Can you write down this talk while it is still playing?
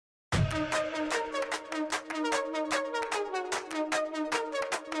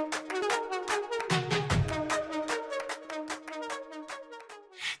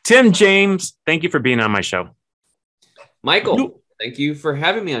Tim James, thank you for being on my show. Michael, thank you for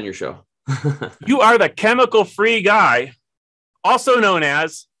having me on your show. You are the chemical-free guy, also known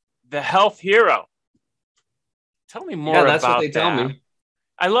as the health hero. Tell me more about that. Yeah, that's what they tell me.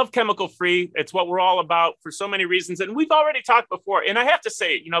 I love chemical-free. It's what we're all about for so many reasons. And we've already talked before. And I have to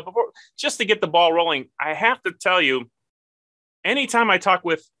say, before, just to get the ball rolling, I have to tell you, anytime I talk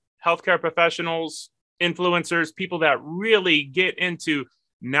with healthcare professionals, influencers, people that really get into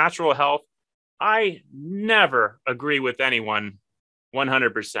natural health, I never agree with anyone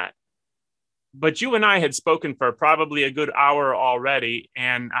 100%. But you and I had spoken for probably a good hour already,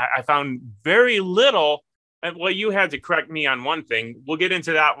 and I found very little. Well, you had to correct me on one thing. We'll get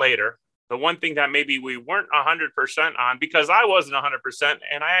into that later. The one thing that maybe we weren't 100% on, because I wasn't 100%,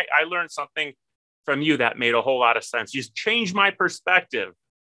 and I learned something from you that made a whole lot of sense. You changed my perspective.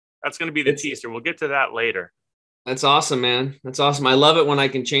 That's going to be the teaser. We'll get to that later. That's awesome, man. That's awesome. I love it when I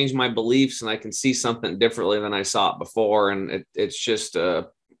can change my beliefs and I can see something differently than I saw it before. And it's just an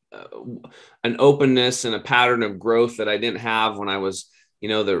openness and a pattern of growth that I didn't have when I was,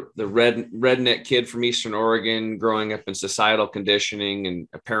 the redneck kid from Eastern Oregon, growing up in societal conditioning and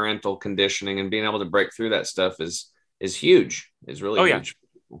parental conditioning, and being able to break through that stuff is huge. Is really huge.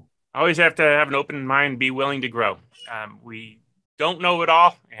 Always have to have an open mind, be willing to grow. We don't know it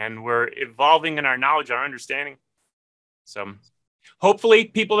all, and we're evolving in our knowledge, our understanding. So hopefully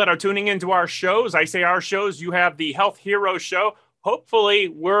people that are tuning into our shows, I say our shows, you have the Health Hero Show. Hopefully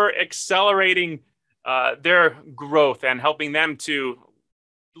we're accelerating their growth and helping them to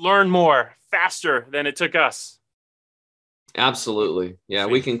learn more faster than it took us. Absolutely. Yeah,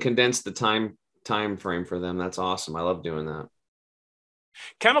 we can condense the time frame for them. That's awesome. I love doing that.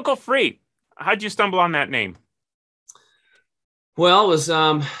 Chemical free. How'd you stumble on that name? Well, it was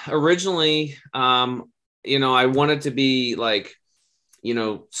originally, I wanted to be like,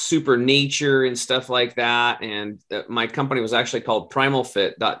 super nature and stuff like that. And my company was actually called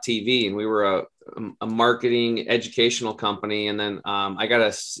primalfit.tv, and we were a marketing educational company. And then I got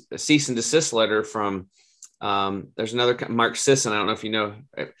a cease and desist letter from, there's another Mark Sisson. I don't know if you know,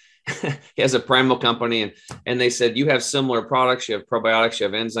 he has a primal company, and they said, you have similar products, you have probiotics, you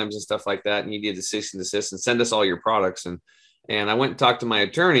have enzymes and stuff like that. And you need to cease and desist and send us all your products. And I went and talked to my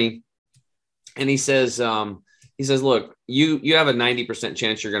attorney, and he says, look, you have a 90%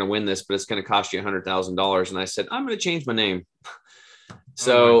 chance you're going to win this, but it's going to cost you $100,000. And I said, I'm going to change my name.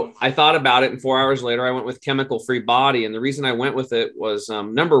 So I thought about it, and 4 hours later, I went with Chemical Free Body. And the reason I went with it was,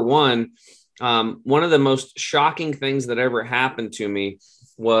 number one of the most shocking things that ever happened to me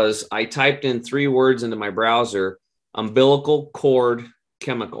was I typed in 3 words into my browser: umbilical cord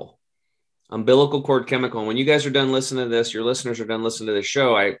chemical. Umbilical cord chemical. And when you guys are done listening to this, your listeners are done listening to the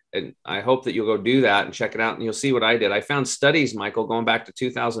show, I hope that you'll go do that and check it out, and you'll see what I did. I found studies, Michael, going back to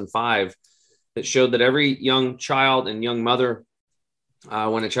 2005 that showed that every young child and young mother,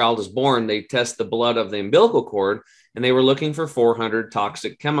 when a child is born, they test the blood of the umbilical cord, and they were looking for 400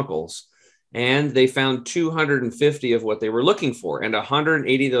 toxic chemicals. And they found 250 of what they were looking for. And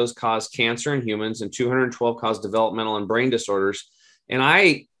 180 of those caused cancer in humans, and 212 caused developmental and brain disorders. And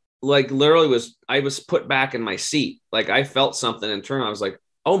I was put back in my seat. Like, I felt something internal. I was like,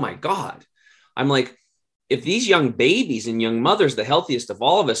 oh my God. I'm like, if these young babies and young mothers, the healthiest of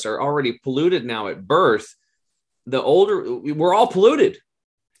all of us, are already polluted now at birth, we're all polluted,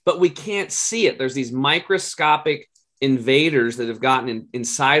 but we can't see it. There's these microscopic invaders that have gotten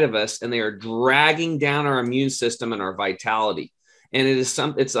inside of us, and they are dragging down our immune system and our vitality. And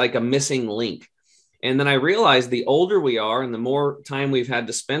it's like a missing link. And then I realized the older we are and the more time we've had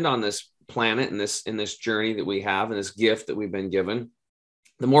to spend on this planet and in this journey that we have and this gift that we've been given,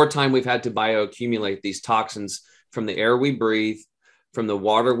 the more time we've had to bioaccumulate these toxins from the air we breathe, from the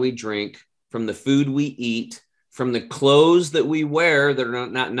water we drink, from the food we eat, from the clothes that we wear that are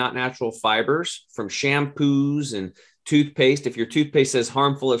not natural fibers, from shampoos and toothpaste. If your toothpaste says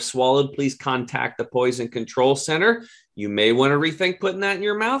harmful if swallowed, please contact the Poison Control Center. You may want to rethink putting that in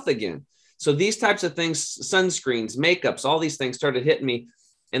your mouth again. So these types of things, sunscreens, makeups, all these things started hitting me.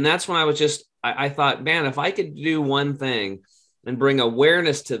 And that's when I thought, man, if I could do one thing and bring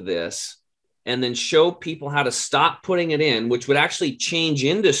awareness to this, and then show people how to stop putting it in, which would actually change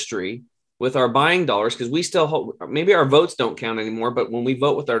industry with our buying dollars, because we still, maybe our votes don't count anymore, but when we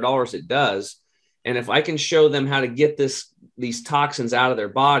vote with our dollars, it does. And if I can show them how to get these toxins out of their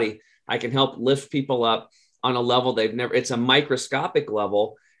body, I can help lift people up on a level they've never, it's a microscopic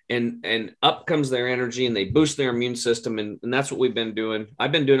level. and up comes their energy and they boost their immune system. And that's what we've been doing.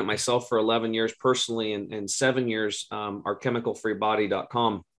 I've been doing it myself for 11 years personally, and 7 years, our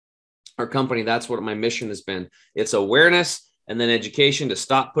chemicalfreebody.com, our company, that's what my mission has been. It's awareness and then education to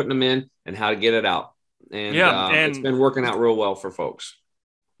stop putting them in and how to get it out. And, and it's been working out real well for folks.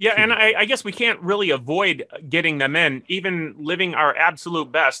 Yeah. And I guess we can't really avoid getting them in. Even living our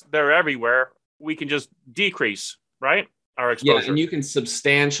absolute best, they're everywhere. We can just decrease, right? Our exposure. Yeah, and you can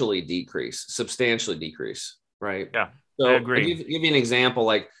substantially decrease, right? Yeah, so I agree. I'll give you an example.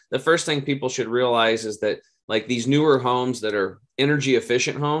 Like the first thing people should realize is that like these newer homes that are energy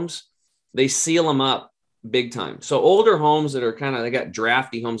efficient homes, they seal them up big time. So older homes that are they got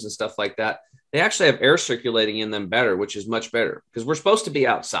drafty homes and stuff like that, they actually have air circulating in them better, which is much better because we're supposed to be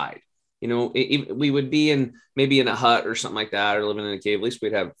outside. You know, we would be maybe in a hut or something like that, or living in a cave. At least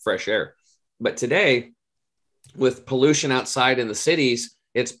we'd have fresh air. But today, with pollution outside in the cities,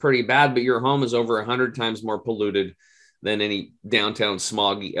 it's pretty bad, but your home is over 100 times more polluted than any downtown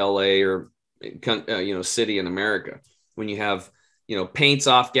smoggy LA or, city in America. When you have, paints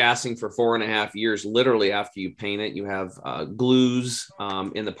off gassing for 4.5 years, literally after you paint it, you have glues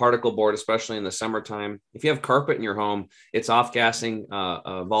in the particle board, especially in the summertime. If you have carpet in your home, it's off gassing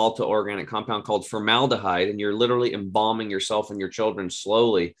a volatile organic compound called formaldehyde, and you're literally embalming yourself and your children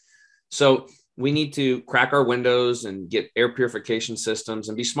slowly. So we need to crack our windows and get air purification systems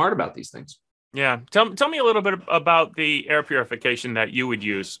and be smart about these things. Yeah. Tell me a little bit about the air purification that you would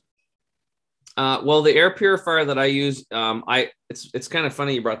use. Well, the air purifier that I use, it's kind of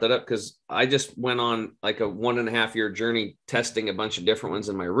funny you brought that up because I just went on like a 1.5 year journey testing a bunch of different ones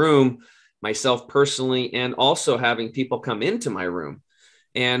in my room, myself personally, and also having people come into my room.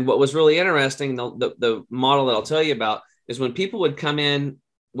 And what was really interesting, the model that I'll tell you about is when people would come in,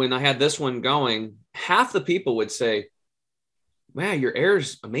 when I had this one going, half the people would say, "Man, your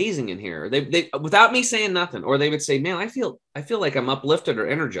air's amazing in here." They without me saying nothing, or they would say, "Man, I feel like I'm uplifted or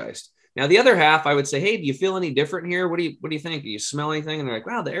energized." Now, the other half, I would say, "Hey, do you feel any different here? What do you think? Do you smell anything?" And they're like,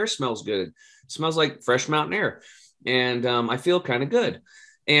 "Wow, the air smells good. It smells like fresh mountain air. And I feel kind of good."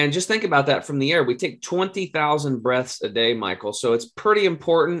 And just think about that from the air. We take 20,000 breaths a day, Michael. So it's pretty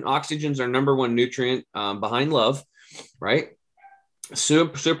important. Oxygen's our number one nutrient behind love, right?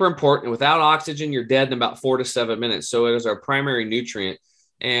 Super, super important. Without oxygen, you're dead in about 4 to 7 minutes. So it is our primary nutrient.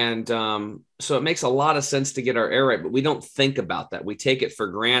 And so it makes a lot of sense to get our air right, but we don't think about that. We take it for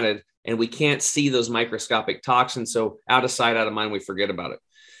granted and we can't see those microscopic toxins. So out of sight, out of mind, we forget about it.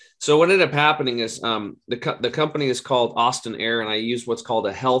 So what ended up happening is the company is called Austin Air, and I use what's called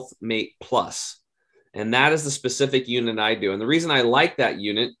a Health Mate Plus. And that is the specific unit I do. And the reason I like that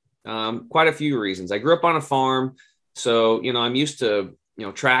unit, quite a few reasons. I grew up on a farm. So, I'm used to,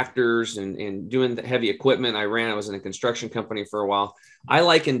 tractors and doing the heavy equipment. I was in a construction company for a while. I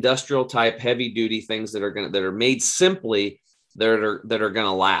like industrial type heavy duty things that are made simply that are going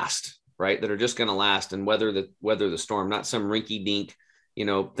to last, right? That are just going to last and weather the storm, not some rinky dink,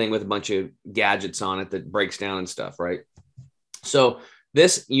 thing with a bunch of gadgets on it that breaks down and stuff. Right. So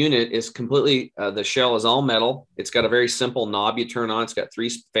this unit is completely, the shell is all metal. It's got a very simple knob you turn on. It's got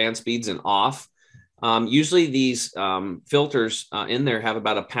 3 fan speeds and off. Usually these filters in there have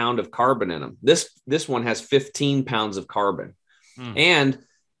about a pound of carbon in them. This one has 15 pounds of carbon. And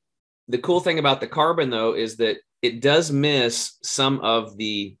the cool thing about the carbon, though, is that it does miss some of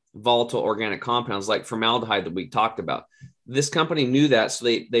the volatile organic compounds like formaldehyde that we talked about. This company knew that, so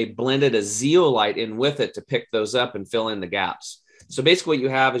they blended a zeolite in with it to pick those up and fill in the gaps. So basically what you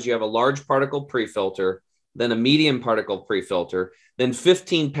have is you have a large particle pre-filter, then a medium particle pre-filter, then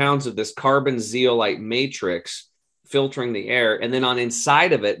 15 pounds of this carbon zeolite matrix filtering the air. And then on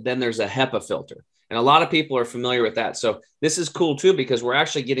inside of it, then there's a HEPA filter. And a lot of people are familiar with that. So this is cool too, because we're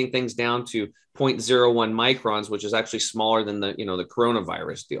actually getting things down to 0.01 microns, which is actually smaller than the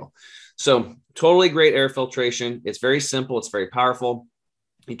coronavirus deal. So totally great air filtration. It's very simple. It's very powerful.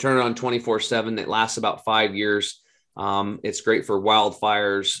 You turn it on 24/7. It lasts about 5 years. It's great for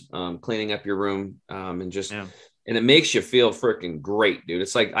wildfires, cleaning up your room, and it makes you feel freaking great, dude.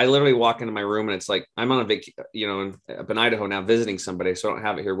 It's like I literally walk into my room and it's like I'm on a up in Idaho now visiting somebody, so I don't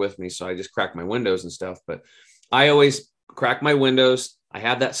have it here with me. So I just crack my windows and stuff. But I always crack my windows. I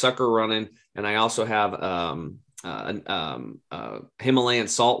have that sucker running, and I also have Himalayan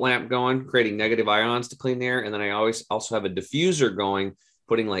salt lamp going, creating negative ions to clean the air. And then I always also have a diffuser going,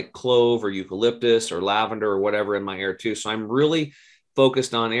 putting like clove or eucalyptus or lavender or whatever in my air too. So I'm really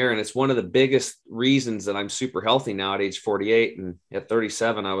focused on air. And it's one of the biggest reasons that I'm super healthy now at age 48. And at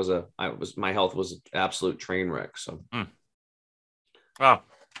 37, my health was an absolute train wreck. So. Wow.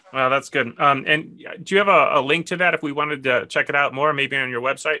 Well, that's good. And do you have a link to that if we wanted to check it out more, maybe on your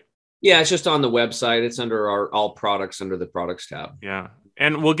website? Yeah, it's just on the website. It's under our all products under the products tab. Yeah.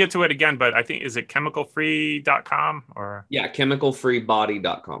 And we'll get to it again, but I think, is it chemicalfree.com or? Yeah,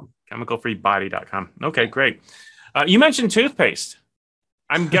 chemicalfreebody.com. Chemicalfreebody.com. Okay, great. You mentioned toothpaste.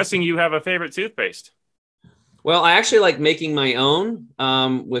 I'm guessing you have a favorite toothpaste. Well, I actually like making my own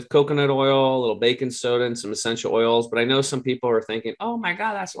with coconut oil, a little baking soda, and some essential oils. But I know some people are thinking, "Oh my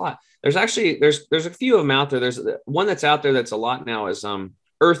God, that's a lot." There's actually there's a few of them out there. There's one that's out there that's a lot now is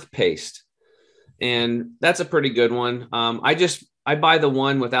earth paste, and that's a pretty good one. I buy the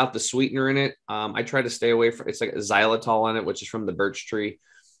one without the sweetener in it. I try to stay away from it's like a xylitol in it, which is from the birch tree.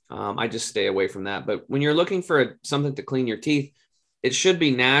 I just stay away from that. But when you're looking for something to clean your teeth, it should be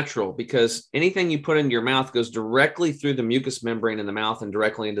natural because anything you put into your mouth goes directly through the mucous membrane in the mouth and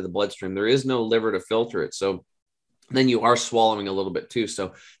directly into the bloodstream. There is no liver to filter it. So then you are swallowing a little bit too.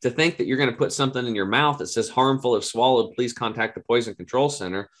 So to think that you're going to put something in your mouth that says harmful if swallowed, please contact the Poison Control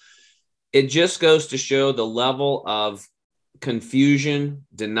Center. It just goes to show the level of confusion,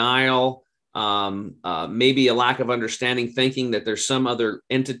 denial, maybe a lack of understanding, thinking that there's some other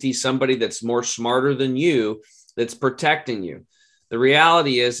entity, somebody that's more smarter than you that's protecting you. The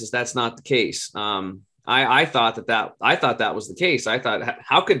reality is that's not the case. I thought that was the case. I thought,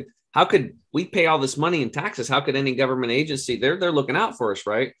 how could we pay all this money in taxes? How could any government agency, they're looking out for us,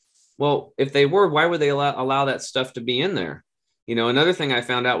 right? Well, if they were, why would they allow that stuff to be in there? You know, another thing I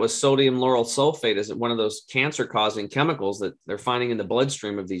found out was sodium lauryl sulfate is one of those cancer causing chemicals that they're finding in the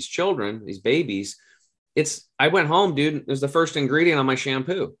bloodstream of these children, these babies. I went home, dude, it was the first ingredient on my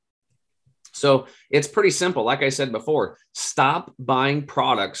shampoo. So it's pretty simple. Like I said before, stop buying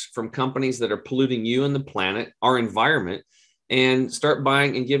products from companies that are polluting you and the planet, our environment, and start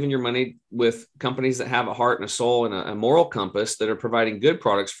buying and giving your money with companies that have a heart and a soul and a moral compass that are providing good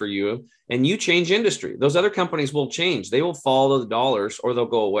products for you. And you change industry. Those other companies will change. They will follow the dollars or they'll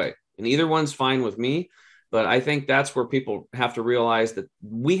go away. And either one's fine with me. But I think that's where people have to realize that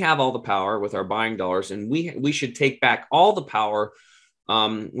we have all the power with our buying dollars, and we should take back all the power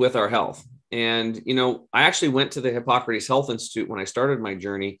with our health. And, you know, I actually went to the Hippocrates Health Institute when I started my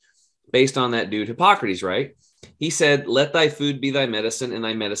journey based on that dude, Hippocrates, right? He said, let thy food be thy medicine and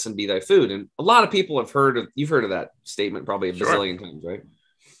thy medicine be thy food. And a lot of people you've heard of that statement probably a bazillion times, right?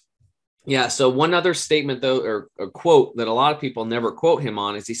 Yeah. So one other statement though, or a quote that a lot of people never quote him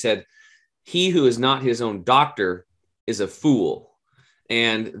on is he said, he who is not his own doctor is a fool.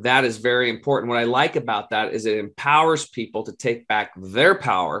 And that is very important. What I like about that is it empowers people to take back their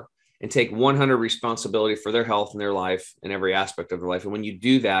power and take 100% responsibility for their health and their life and every aspect of their life. And when you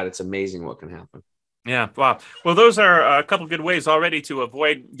do that, it's amazing what can happen. Yeah. Wow. Well, those are a couple good ways already to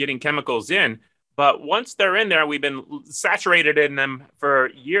avoid getting chemicals in. But once they're in there, we've been saturated in them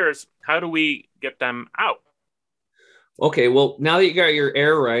for years. How do we get them out? Okay. Well, now that you got your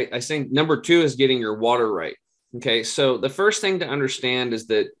air right, I think number 2 is getting your water right. Okay. So the first thing to understand is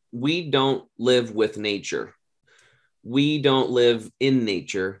that we don't live with nature. We don't live in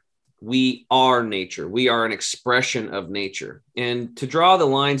nature. We are nature. We are an expression of nature. And to draw the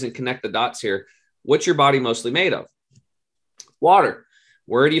lines and connect the dots here, what's your body mostly made of? Water.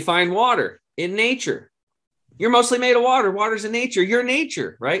 Where do you find water? In nature. You're mostly made of water. Water's in nature. You're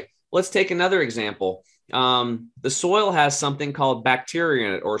nature, right? Let's take another example. The soil has something called bacteria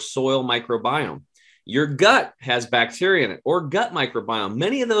in it, or soil microbiome. Your gut has bacteria in it, or gut microbiome.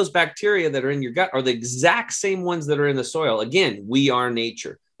 Many of those bacteria that are in your gut are the exact same ones that are in the soil. Again, we are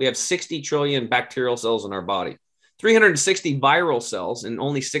nature. We have 60 trillion bacterial cells in our body, 360 viral cells, and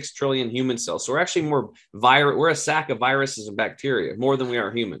only 6 trillion human cells. So we're actually we're a sack of viruses and bacteria, more than we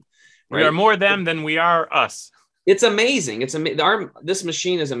are human. Right? We are more them than we are us. It's amazing. This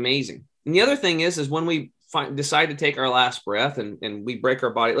machine is amazing. And the other thing is when we decide to take our last breath and we break our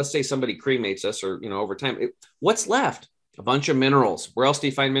body, let's say somebody cremates us or, over time, what's left? A bunch of minerals. Where else do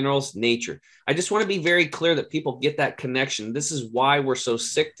you find minerals? Nature. I just want to be very clear that people get that connection. This is why we're so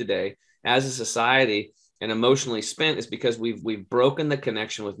sick today as a society and emotionally spent, is because we've broken the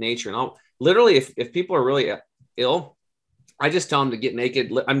connection with nature. And literally, if people are really ill, I just tell them to get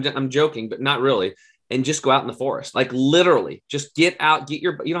naked. I'm joking, but not really. And just go out in the forest. Like literally just get out,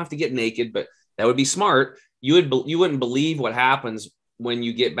 you don't have to get naked, but that would be smart. You wouldn't believe what happens when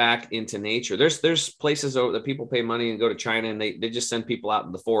you get back into nature. There's places that people pay money and go to China, and they just send people out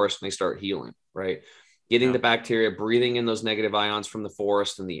in the forest and they start healing, right? Getting the bacteria, breathing in those negative ions from the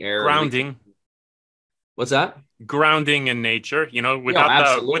forest and the air. Grounding. What's that? Grounding in nature,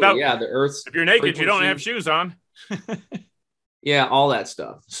 without the earth. If you're naked, you don't have shoes on. Yeah, all that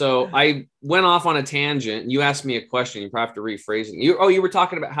stuff. So I went off on a tangent. You asked me a question. You probably have to rephrase it. You were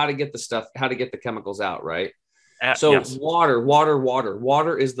talking about how to get the stuff, how to get the chemicals out, right? So Yes.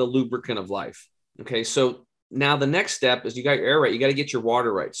 water is the lubricant of life. Okay. So now the next step is you got your air right. You got to get your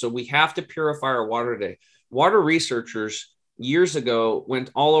water right. So we have to purify our water today. Water researchers years ago went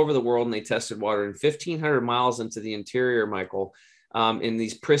all over the world and they tested water in 1,500 miles into the interior, Michael, in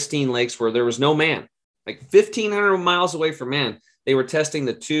these pristine lakes where there was no man, like 1,500 miles away from man. They were testing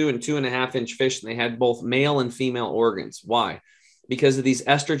the 2 and 2.5 inch fish, and they had both male and female organs. Why? Because of these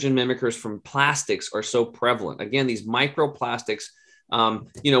estrogen mimickers from plastics are so prevalent. Again, these microplastics.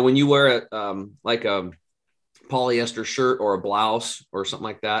 When you wear like a polyester shirt or a blouse or something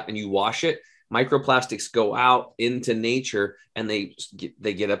like that, and you wash it, microplastics go out into nature and they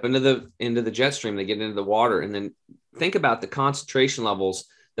get up into the jet stream, they get into the water. And then think about the concentration levels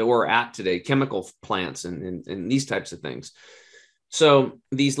that we're at today, chemical plants and these types of things. So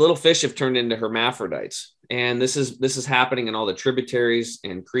these little fish have turned into hermaphrodites. And this is happening in all the tributaries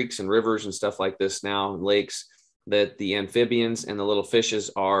and creeks and rivers and stuff like this now, and lakes, that the amphibians and the little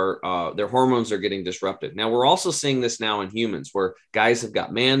fishes are, their hormones are getting disrupted. Now we're also seeing this now in humans, where guys have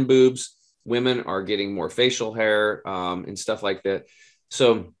got man boobs, women are getting more facial hair and stuff like that.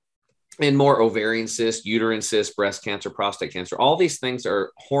 So, and more ovarian cysts, uterine cysts, breast cancer, prostate cancer. All these things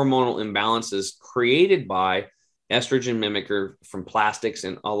are hormonal imbalances created by estrogen mimicker from plastics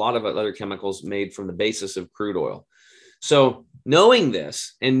and a lot of other chemicals made from the basis of crude oil. So knowing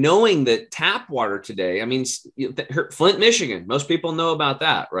this and knowing that tap water today, I mean, Flint, Michigan, most people know about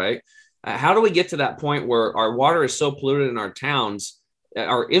that, right? How do we get to that point where our water is so polluted in our towns,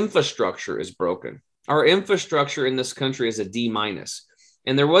 our infrastructure is broken? Our infrastructure in this country is a D minus.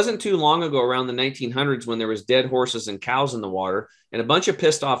 And there wasn't too long ago, around the 1900s, when there was dead horses and cows in the water, and a bunch of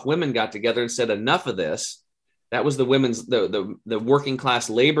pissed off women got together and said, enough of this. That was the working class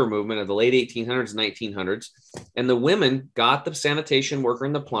labor movement of the late 1800s, 1900s. And the women got the sanitation worker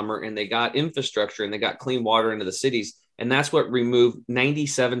and the plumber, and they got infrastructure, and they got clean water into the cities. And that's what removed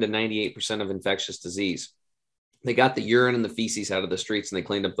 97 to 98% of infectious disease. They got the urine and the feces out of the streets, and they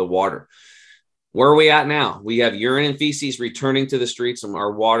cleaned up the water. Where are we at now? We have urine and feces returning to the streets, and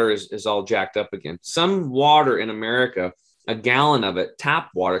our water is all jacked up again. Some water in America, a gallon of it, tap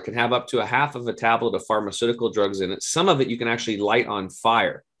water, can have up to a half of a tablet of pharmaceutical drugs in it. Some of it you can actually light on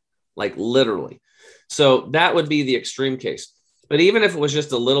fire, like literally. So that would be the extreme case. But even if it was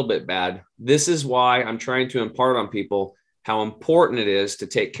just a little bit bad, this is why I'm trying to impart on people how important it is to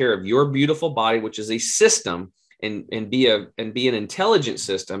take care of your beautiful body, which is a system, and be an intelligent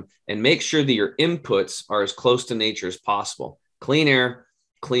system, and make sure that your inputs are as close to nature as possible. Clean air,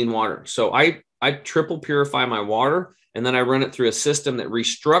 clean water. So I triple purify my water, and then I run it through a system that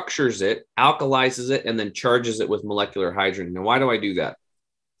restructures it, alkalizes it, and then charges it with molecular hydrogen. Now, why do I do that?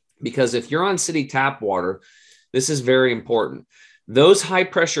 Because if you're on city tap water, this is very important. Those high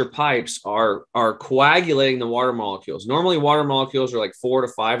pressure pipes are coagulating the water molecules. Normally, water molecules are like 4 to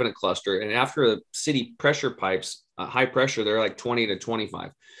 5 in a cluster. And after the city pressure pipes, high pressure, they're like 20 to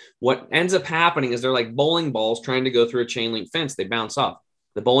 25. What ends up happening is they're like bowling balls trying to go through a chain link fence. They bounce off.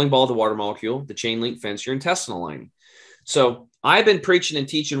 The bowling ball, the water molecule, the chain link fence, your intestinal lining. So I've been preaching and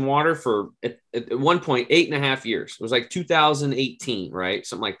teaching water for at one point 8.5 years. It was like 2018, right?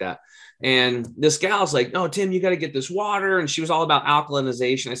 Something like that. And this gal's like, "No, Tim, you got to get this water." And she was all about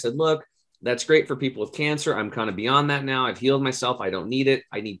alkalinization. I said, "Look, that's great for people with cancer. I'm kind of beyond that now. I've healed myself. I don't need it.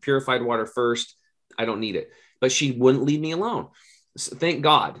 I need purified water first. I don't need it." But she wouldn't leave me alone. So thank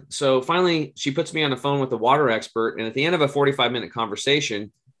God. So finally, she puts me on the phone with a water expert. And at the end of a 45-minute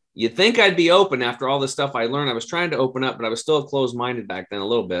conversation, you'd think I'd be open after all this stuff I learned. I was trying to open up, but I was still closed-minded back then a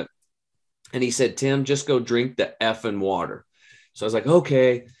little bit. And he said, "Tim, just go drink the effing water." So I was like,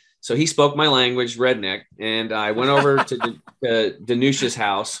 okay. So he spoke my language, redneck, and I went over to Danusha's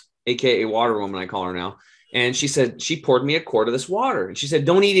house, AKA Water Woman, I call her now. And she said, she poured me a quart of this water. And she said,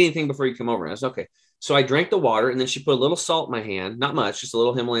 "Don't eat anything before you come over." And I was okay. So I drank the water, and then she put a little salt in my hand, not much, just a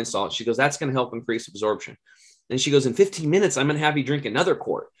little Himalayan salt. She goes, "That's going to help increase absorption." And she goes, "In 15 minutes, I'm going to have you drink another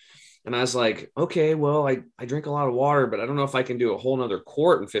quart." And I was like, okay, well, I drink a lot of water, but I don't know if I can do a whole nother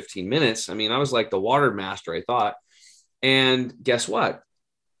quart in 15 minutes. I mean, I was like the water master, I thought. And guess what?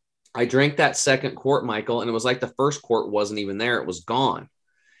 I drank that second quart, Michael, and it was like the first quart wasn't even there. It was gone.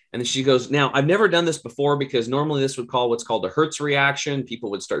 And then she goes, "Now, I've never done this before, because normally this would call what's called a Hertz reaction. People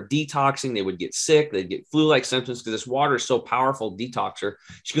would start detoxing. They would get sick. They'd get flu-like symptoms because this water is so powerful, detoxer."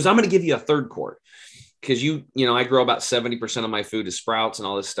 She goes, "I'm going to give you a third quart, because I grow about 70% of my food is sprouts and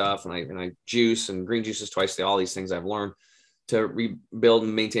all this stuff. And I juice and green juices twice a day, all these things I've learned to rebuild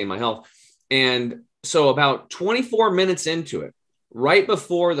and maintain my health." And So about 24 minutes into it, right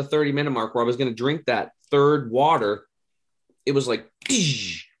before the 30-minute mark where I was going to drink that third water, it was like,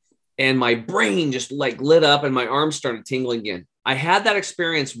 and my brain just like lit up and my arms started tingling again. I had that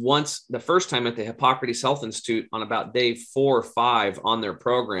experience once, the first time at the Hippocrates Health Institute on about day 4 or 5 on their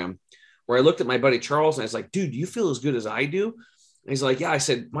program, where I looked at my buddy Charles and I was like, dude, do you feel as good as I do? And he's like, yeah. I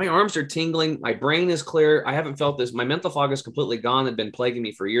said, my arms are tingling. My brain is clear. I haven't felt this. My mental fog is completely gone. It's been plaguing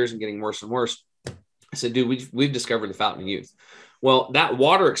me for years and getting worse and worse. I said, dude, we've discovered the fountain of youth. Well, that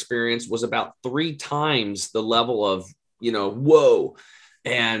water experience was about 3 times the level of, whoa.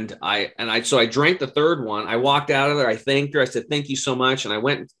 And so I drank the third one. I walked out of there. I thanked her. I said, thank you so much. And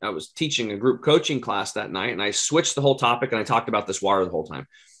I was teaching a group coaching class that night, and I switched the whole topic and I talked about this water the whole time.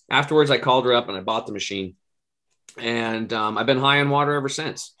 Afterwards, I called her up and I bought the machine, and I've been high on water ever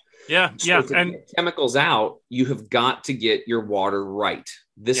since. Yeah. So Yeah. to And get chemicals out, you have got to get your water right.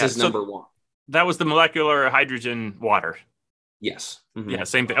 This is number one. That was the molecular hydrogen water. Yes. Mm-hmm. Yeah.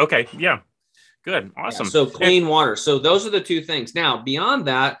 Same thing. Okay. Yeah. Good. Awesome. Yeah, so clean water. So those are the 2 things. Now, beyond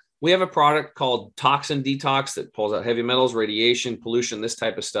that, we have a product called Toxin Detox that pulls out heavy metals, radiation, pollution, this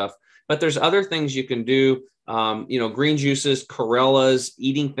type of stuff. But there's other things you can do. Green juices, Corellas,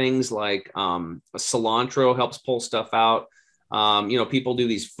 eating things like cilantro helps pull stuff out. People do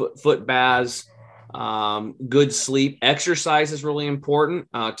these foot baths. Good sleep. Exercise is really important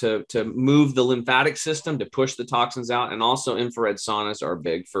to move the lymphatic system, to push the toxins out. And also infrared saunas are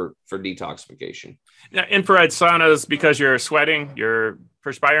big for detoxification. Yeah, infrared saunas, because you're sweating, you're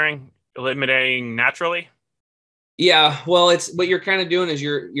perspiring, eliminating naturally. Yeah, well, it's what you're kind of doing is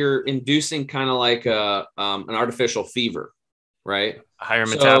you're inducing kind of like an artificial fever, right? A higher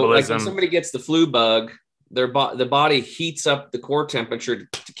So, metabolism. like when somebody gets the flu bug, the body heats up the core temperature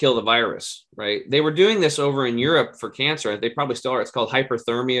to kill the virus, right? They were doing this over in Europe for cancer. They probably still are. It's called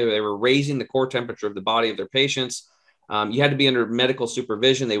hyperthermia. They were raising the core temperature of the body of their patients. You had to be under medical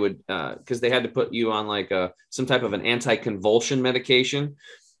supervision. They would, because they had to put you on like some type of an anti-convulsion medication,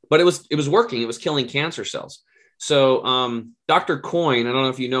 but it was working. It was killing cancer cells. So Dr. Coyne, I don't know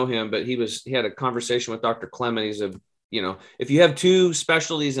if you know him, but he had a conversation with Dr. Clement. He's if you have 2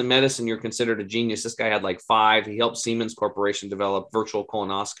 specialties in medicine, you're considered a genius. This guy had like 5. He helped Siemens Corporation develop virtual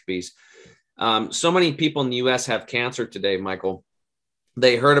colonoscopies. So many people in the US have cancer today, Michael.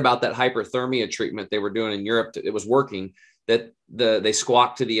 They heard about that hyperthermia treatment they were doing in Europe. It was working. That they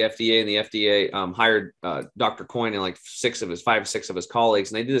squawked to the FDA, and the FDA hired Dr. Coyne and like 5 or 6 of his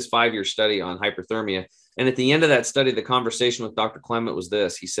colleagues, and they did this 5-year study on hyperthermia. And at the end of that study, the conversation with Dr. Clement was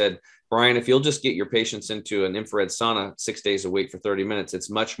this. He said, Brian, if you'll just get your patients into an infrared sauna 6 days a week for 30 minutes, it's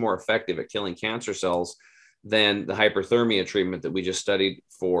much more effective at killing cancer cells than the hyperthermia treatment that we just studied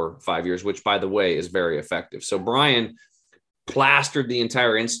for 5 years, which, by the way, is very effective. So Brian plastered the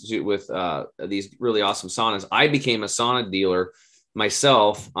entire institute with these really awesome saunas. I became a sauna dealer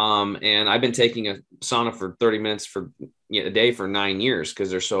myself, and I've been taking a sauna for 30 minutes a day for 9 years because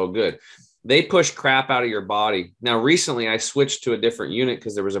they're so good. They push crap out of your body. Now, recently, I switched to a different unit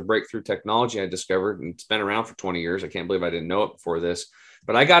because there was a breakthrough technology I discovered, and it's been around for 20 years. I can't believe I didn't know it before this.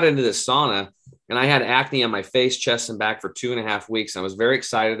 But I got into this sauna, and I had acne on my face, chest, and back for 2.5 weeks. I was very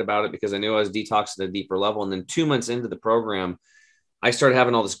excited about it because I knew I was detoxing at a deeper level. And then 2 months into the program, I started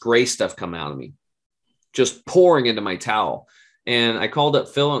having all this gray stuff come out of me, just pouring into my towel. And I called up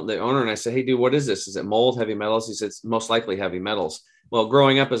Phil, the owner, and I said, hey, dude, what is this? Is it mold, heavy metals? He said, it's most likely heavy metals. Well,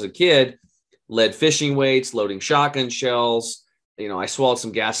 growing up as a kid, lead fishing weights, loading shotgun shells. I swallowed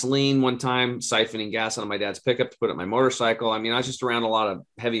some gasoline one time, siphoning gas out of my dad's pickup to put it in my motorcycle. I mean, I was just around a lot of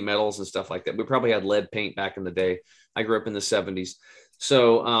heavy metals and stuff like that. We probably had lead paint back in the day. I grew up in the 70s.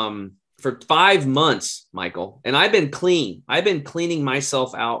 So for 5 months, Michael, and I've been clean. I've been cleaning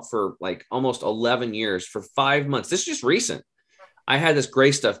myself out for like almost 11 years. For 5 months. This is just recent. I had this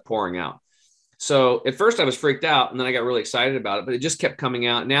gray stuff pouring out. So at first I was freaked out, and then I got really excited about it, but it just kept coming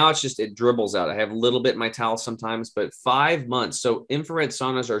out. Now it dribbles out. I have a little bit in my towel sometimes, but 5 months. So infrared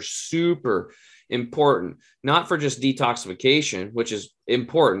saunas are super important, not for just detoxification, which is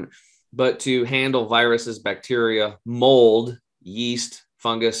important, but to handle viruses, bacteria, mold, yeast,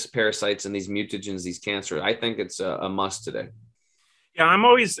 fungus, parasites, and these mutagens, these cancers. I think it's a must today. Yeah, I'm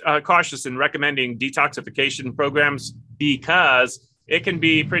always cautious in recommending detoxification programs because it can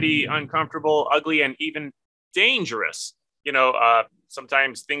be pretty uncomfortable, ugly, and even dangerous.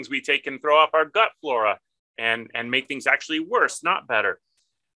 Sometimes things we take can throw up our gut flora and make things actually worse, not better.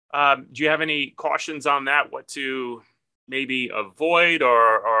 Do you have any cautions on that? What to maybe avoid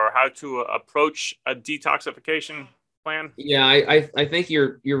or how to approach a detoxification? plan? Yeah, I think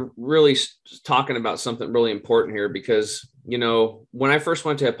you're really talking about something really important here, because when I first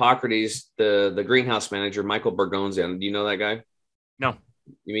went to Hippocrates, the greenhouse manager, Michael Bergonzian, do you know that guy? No,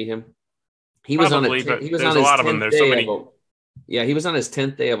 You meet him? He was on probably, but he was there's on a his lot of them. 10th There's so day of many. a yeah, he was on his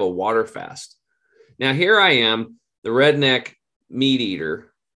 10th day of a water fast. Now here I am, the redneck meat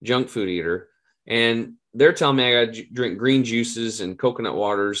eater, junk food eater, and they're telling me I got to drink green juices and coconut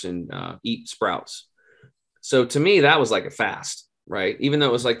waters and eat sprouts. So to me, that was like a fast, right? Even though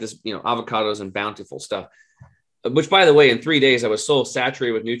it was like this, avocados and bountiful stuff. Which, by the way, in 3 days, I was so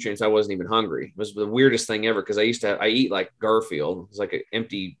saturated with nutrients, I wasn't even hungry. It was the weirdest thing ever, because I eat like Garfield. It's like an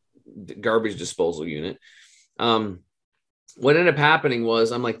empty garbage disposal unit. What ended up happening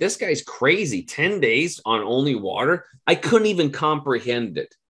was, I'm like, this guy's crazy. 10 days on only water. I couldn't even comprehend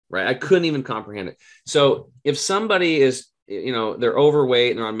it, right? I couldn't even comprehend it. So if somebody is, they're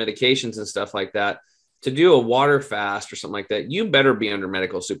overweight and they're on medications and stuff like that, to do a water fast or something like that, you better be under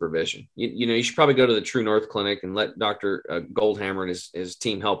medical supervision. You should probably go to the True North Clinic and let Dr. Goldhammer and his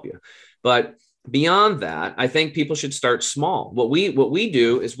team help you. But beyond that, I think people should start small. What we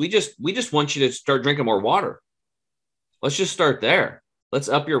do is we just want you to start drinking more water. Let's just start there. Let's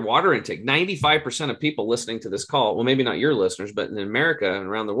up your water intake. 95% of people listening to this call, well, maybe not your listeners, but in America and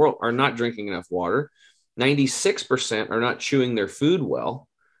around the world, are not drinking enough water. 96% are not chewing their food well,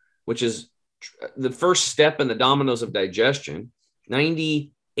 which is the first step in the dominoes of digestion. 98%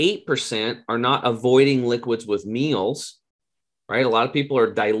 are not avoiding liquids with meals, right? A lot of people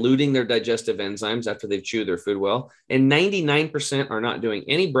are diluting their digestive enzymes after they've chewed their food well. And 99% are not doing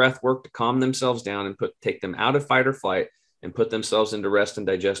any breath work to calm themselves down and take them out of fight or flight and put themselves into rest and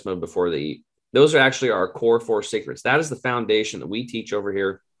digest mode before they eat. Those are actually our core 4 secrets. That is the foundation that we teach over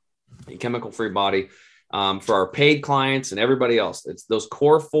here in Chemical Free Body, for our paid clients and everybody else. It's those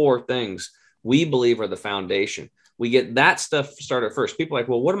core 4 things we believe are the foundation. We get that stuff started first. People are like,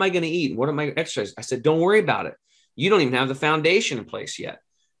 well, what am I going to eat? What am I exercise? I said, don't worry about it. You don't even have the foundation in place yet.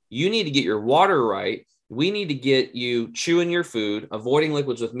 You need to get your water right. We need to get you chewing your food, avoiding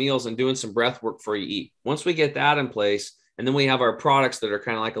liquids with meals, and doing some breath work before you eat. Once we get that in place, and then we have our products that are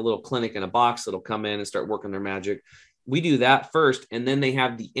kind of like a little clinic in a box that'll come in and start working their magic. We do that first, and then they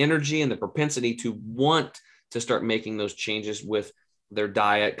have the energy and the propensity to want to start making those changes with their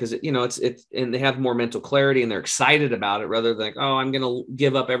diet, because it's and they have more mental clarity and they're excited about it, rather than like, oh, I'm going to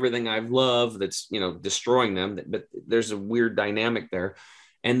give up everything I've loved that's destroying them. But there's a weird dynamic there.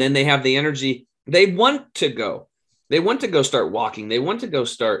 And then they have the energy. They want to go start walking. They want to go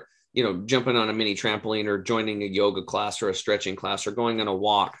start jumping on a mini trampoline, or joining a yoga class or a stretching class, or going on a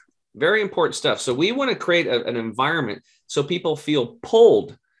walk. Very important stuff. So we want to create an environment so people feel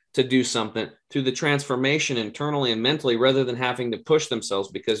pulled to do something through the transformation internally and mentally, rather than having to push themselves,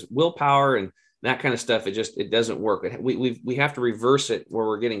 because willpower and that kind of stuff, it doesn't work. We have to reverse it where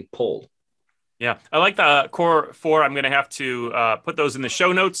we're getting pulled. Yeah. I like the core 4. I'm going to have to put those in the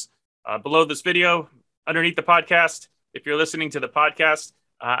show notes below this video, underneath the podcast. If you're listening to the podcast,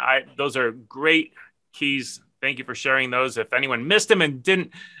 those are great keys. Thank you for sharing those. If anyone missed them and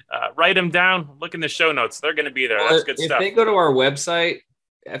didn't write them down, look in the show notes. They're going to be there. That's good stuff. If they go to our website,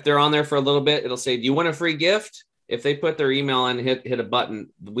 if they're on there for a little bit, it'll say, do you want a free gift? If they put their email in, hit a button,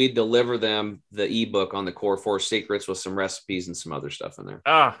 we deliver them the ebook on the core 4 secrets with some recipes and some other stuff in there.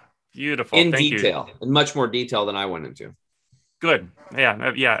 Ah, beautiful. In Thank detail, you. in much more detail than I went into. Good.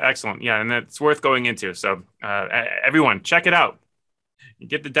 Yeah. Yeah. Excellent. Yeah. And it's worth going into. So everyone, check it out.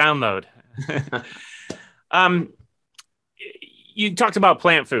 Get the download. You talked about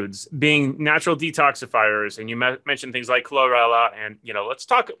plant foods being natural detoxifiers, and you mentioned things like chlorella, and let's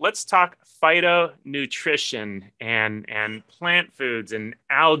talk phytonutrition and plant foods and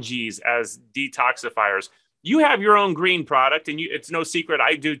algae as detoxifiers. You have your own green product, and it's no secret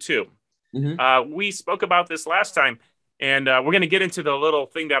I do too. Mm-hmm. We spoke about this last time, and we're going to get into the little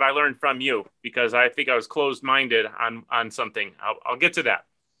thing that I learned from you, because I think I was closed-minded on something. I'll get to that.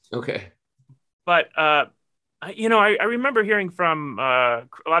 Okay. But I remember hearing from a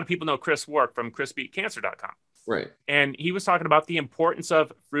lot of people know Chris Wark from chrisbeatcancer.com. Right. And he was talking about the importance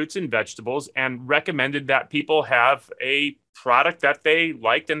of fruits and vegetables, and recommended that people have a product that they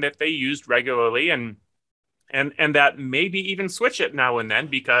liked and that they used regularly, and that maybe even switch it now and then,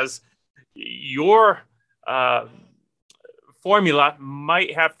 because your formula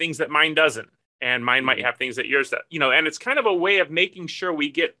might have things that mine doesn't, and mine might have things that yours that, and it's kind of a way of making sure we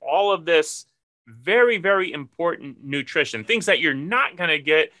get all of this very, very important nutrition, things that you're not going to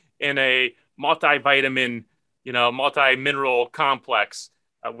get in a multivitamin, multi-mineral complex,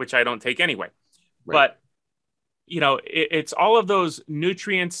 which I don't take anyway. Right. But, it's all of those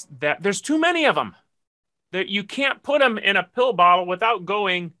nutrients that there's too many of them. that you can't put them in a pill bottle without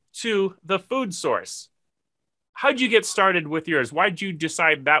going to the food source. How'd you get started with yours? Why'd you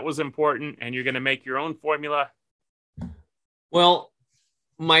decide that was important and you're going to make your own formula? Well,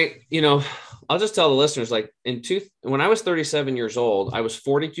 I'll just tell the listeners, like when I was 37 years old, I was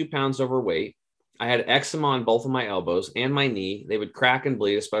 42 pounds overweight. I had eczema on both of my elbows and my knee. They would crack and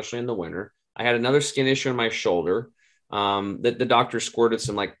bleed, especially in the winter. I had another skin issue on my shoulder that the doctor squirted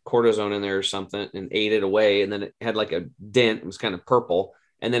some like cortisone in there or something and ate it away. And then it had like a dent. It was kind of purple.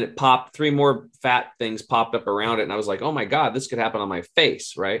 And then it popped, 3 more fat things popped up around it. And I was like, oh my God, this could happen on my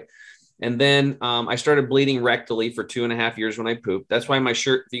face. Right. And then I started bleeding rectally for 2.5 years when I pooped. That's why my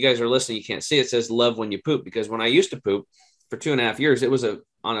shirt, if you guys are listening, you can't see it, says love when you poop, because when I used to poop for 2.5 years, it was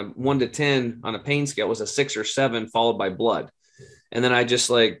on a 1 to 10 on a pain scale, it was a 6 or 7 followed by blood. And then I just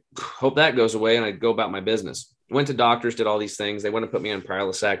like, hope that goes away. And I'd go about my business. Went to doctors, did all these things. They want to put me on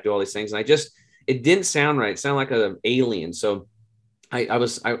Prilosec, do all these things. And it didn't sound right. It sounded like an alien. So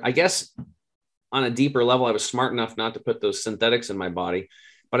I guess on a deeper level, I was smart enough not to put those synthetics in my body,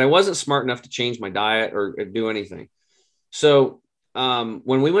 but I wasn't smart enough to change my diet or do anything. So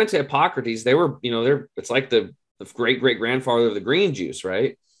when we went to Hippocrates, they were, it's like the great grandfather of the green juice,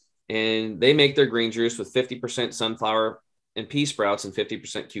 right? And they make their green juice with 50% sunflower and pea sprouts and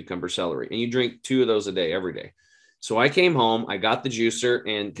 50% cucumber celery. And you drink 2 of those a day, every day. So I came home, I got the juicer,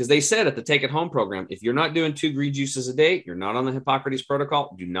 and because they said at the Take It Home program, if you're not doing 2 green juices a day, you're not on the Hippocrates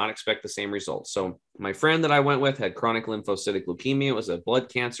protocol, do not expect the same results. So my friend that I went with had chronic lymphocytic leukemia. It was a blood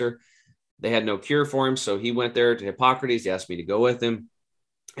cancer. They had no cure for him. So he went there to Hippocrates. He asked me to go with him.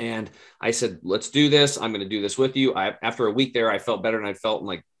 And I said, let's do this. I'm going to do this with you. After a week there, I felt better than I felt in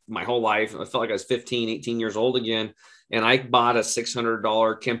like my whole life. I felt like I was 15, 18 years old again. And I bought a $600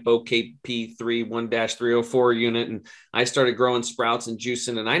 Kempo KP3 1-304 unit. And I started growing sprouts and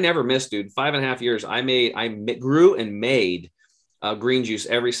juicing. And I never missed, dude. 5.5 years, I grew and made green juice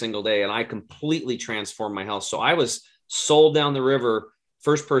every single day. And I completely transformed my health. So I was sold down the river,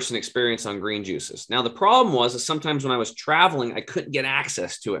 first person experience on green juices. Now, the problem was that sometimes when I was traveling, I couldn't get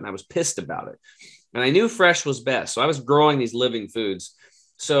access to it. And I was pissed about it. And I knew fresh was best. So I was growing these living foods.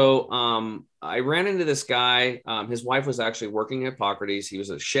 So I ran into this guy. His wife was actually working at Hippocrates. He was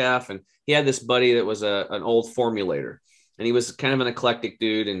a chef, and he had this buddy that was an old formulator, and he was kind of an eclectic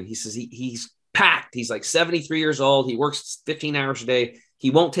dude. And he says he's packed. He's like 73 years old. He works 15 hours a day. He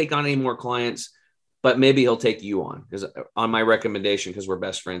won't take on any more clients, but maybe he'll take you on my recommendation because we're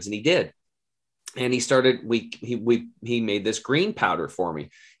best friends. And he did. And he started, he made this green powder for me.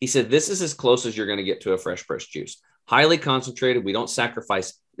 He said, this is as close as you're going to get to a fresh pressed juice. Highly concentrated. We don't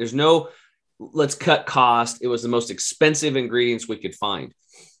sacrifice. There's no, let's cut cost. It was the most expensive ingredients we could find.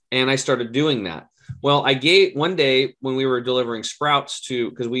 And I started doing that. Well, one day when we were delivering sprouts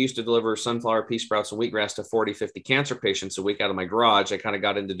because we used to deliver sunflower, pea sprouts, and wheatgrass to 40, 50 cancer patients a week out of my garage. I kind of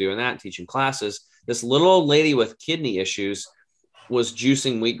got into doing that, teaching classes. This little old lady with kidney issues was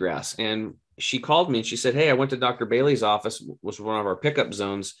juicing wheatgrass. And she called me and she said, hey, I went to Dr. Bailey's office, was one of our pickup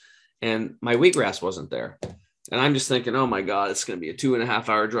zones, and my wheatgrass wasn't there. And I'm just thinking, oh my God, it's going to be a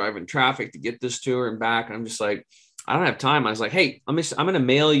 2.5-hour drive in traffic to get this to her and back. And I'm just like, I don't have time. I was like, hey, I'm going to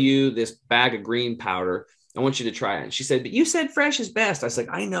mail you this bag of green powder. I want you to try it. And she said, but you said fresh is best. I was like,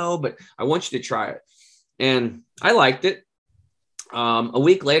 I know, but I want you to try it. And I liked it. A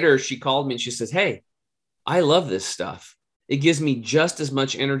week later, she called me and she says, hey, I love this stuff. It gives me just as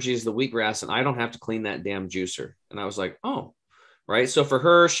much energy as the wheatgrass, and I don't have to clean that damn juicer. And I was like, oh, right. So for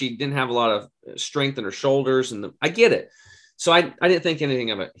her, she didn't have a lot of strength in her shoulders, and I get it. So I didn't think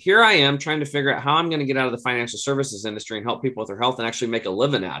anything of it. Here I am trying to figure out how I'm going to get out of the financial services industry and help people with their health and actually make a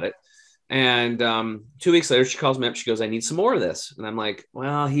living at it. And 2 weeks later, she calls me up. She goes, I need some more of this. And I'm like,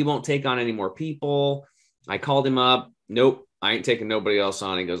 well, he won't take on any more people. I called him up. Nope, I ain't taking nobody else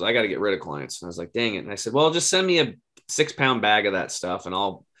on. He goes, I got to get rid of clients. And I was like, dang it. And I said, well, just send me a 6-pound bag of that stuff.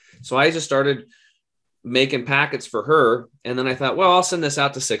 So I just started making packets for her. And then I thought, well, I'll send this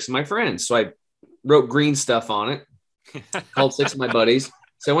out to 6 of my friends. So I wrote green stuff on it, called 6 of my buddies.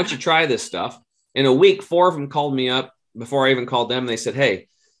 So I want you to try this stuff. In a week, 4 of them called me up before I even called them. They said, hey,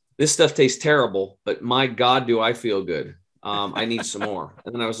 this stuff tastes terrible, but my God, do I feel good. I need some more.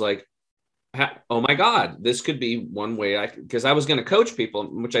 And then I was like, oh my God, this could be one way because I was going to coach people,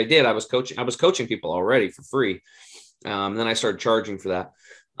 which I did. I was coaching people already for free. Then I started charging for that.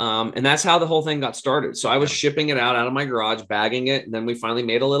 And that's how the whole thing got started. So I was shipping it out of my garage, bagging it. And then we finally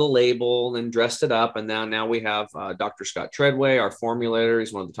made a little label and then dressed it up. And now we have Dr. Scott Treadway, our formulator.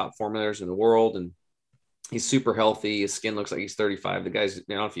 He's one of the top formulators in the world. And he's super healthy. His skin looks like he's 35. The guys, I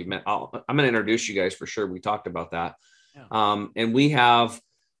don't know if you've met, I'm going to introduce you guys for sure. We talked about that. Yeah. And we have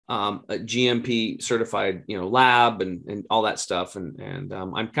a GMP certified, lab and all that stuff. And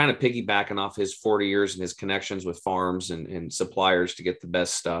I'm kind of piggybacking off his 40 years and his connections with farms and suppliers to get the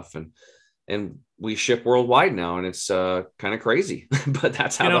best stuff. And we ship worldwide now, and it's kind of crazy, but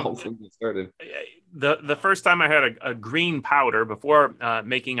that's how the whole thing started. The first time I had a green powder before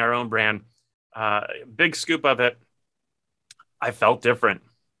making our own brand, big scoop of it, I felt different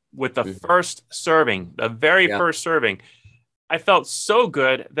with the first serving, the very first serving. I felt so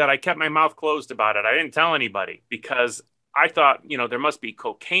good that I kept my mouth closed about it. I didn't tell anybody because I thought, there must be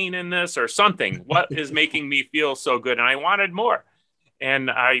cocaine in this or something. What is making me feel so good? And I wanted more. And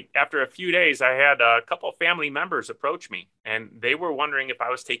after a few days, I had a couple of family members approach me, and they were wondering if I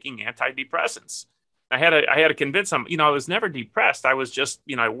was taking antidepressants. I had to convince them, I was never depressed. I was just,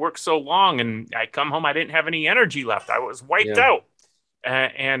 I worked so long, and I come home, I didn't have any energy left. I was wiped out.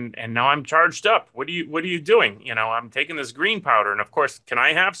 And now I'm charged up. What are you doing? I'm taking this green powder, and of course, can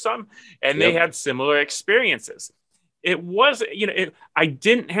I have some? And they had similar experiences. It was, I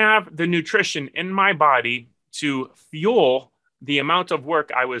didn't have the nutrition in my body to fuel the amount of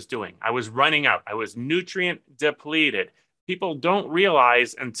work I was doing. I was running out. I was nutrient depleted. People don't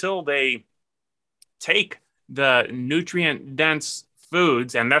realize until they take the nutrient dense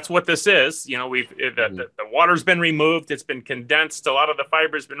foods, and that's what this is. The water's been removed, it's been condensed, a lot of the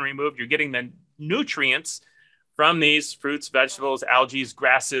fiber's been removed. You're getting the nutrients from these fruits, vegetables, algae,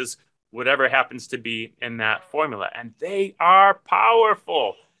 grasses, whatever happens to be in that formula, and they are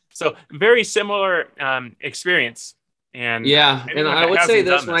powerful. So very similar experience. And and I would say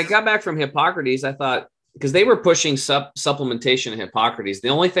this, when I got back from Hippocrates, I thought, because they were pushing supplementation in Hippocrates, the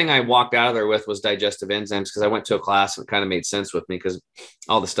only thing I walked out of there with was digestive enzymes, because I went to a class and it kind of made sense with me because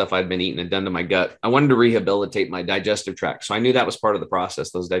all the stuff I'd been eating and done to my gut. I wanted to rehabilitate my digestive tract. So I knew that was part of the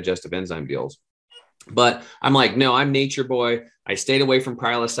process, those digestive enzyme deals. But I'm like, no, I'm nature boy. I stayed away from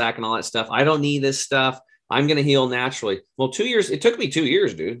Prilosec and all that stuff. I don't need this stuff. I'm going to heal naturally. Well, 2 years, it took me 2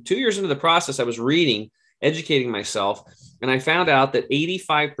 years, dude. 2 years into the process, I was reading, educating myself, and I found out that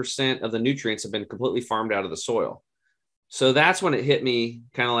 85% of the nutrients have been completely farmed out of the soil. So that's when it hit me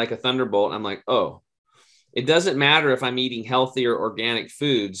kind of like a thunderbolt. I'm like, oh, it doesn't matter if I'm eating healthy or organic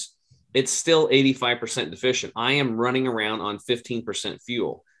foods. It's still 85% deficient. I am running around on 15%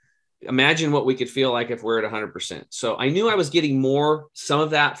 fuel. Imagine what we could feel like if we're at 100%. So I knew I was getting some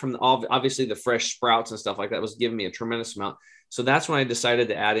of that from obviously the fresh sprouts and stuff like that was giving me a tremendous amount. So that's when I decided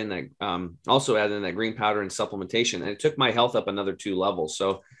to add in that green powder and supplementation. And it took my health up another 2 levels.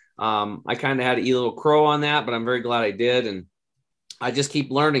 So I kind of had to eat a little crow on that, but I'm very glad I did. And I just keep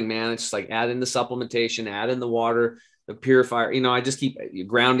learning, man. It's just like add in the supplementation, add in the water, the purifier. I just keep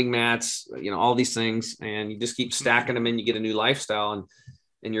grounding mats, all these things. And you just keep stacking them in. You get a new lifestyle,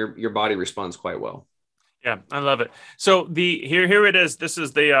 and your body responds quite well. Yeah, I love it. So here it is. This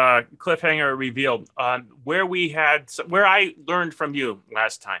is the cliffhanger revealed where I learned from you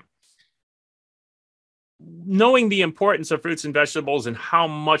last time. Knowing the importance of fruits and vegetables and how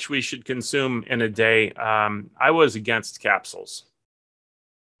much we should consume in a day, I was against capsules.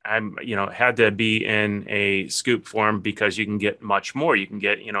 I'm, had to be in a scoop form because you can get much more. You can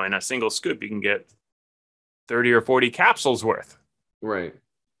get, in a single scoop, you can get 30 or 40 capsules worth. Right.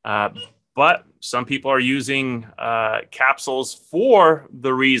 But some people are using capsules for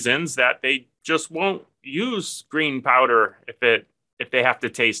the reasons that they just won't use green powder if they have to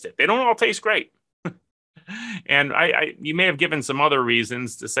taste it. They don't all taste great. And you may have given some other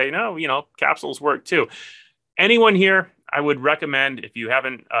reasons to say, no, capsules work too. Anyone here, I would recommend, if you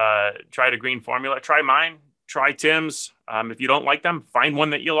haven't tried a green formula, try mine, try Tim's. If you don't like them, find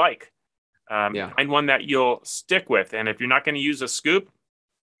one that you like. Find one that you'll stick with. And if you're not going to use a scoop,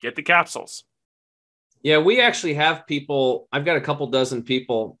 get the capsules. Yeah, we actually have people. I've got a couple dozen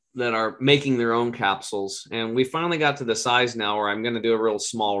people that are making their own capsules. And we finally got to the size now where I'm going to do a real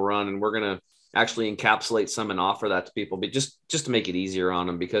small run, and we're going to actually encapsulate some and offer that to people, but just to make it easier on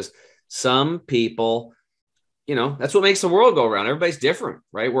them, because some people, that's what makes the world go around. Everybody's different,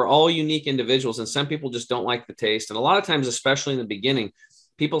 right? We're all unique individuals, and some people just don't like the taste. And a lot of times, especially in the beginning,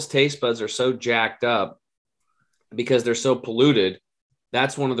 people's taste buds are so jacked up because they're so polluted.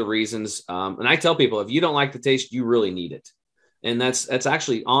 That's one of the reasons. And I tell people, if you don't like the taste, you really need it. And that's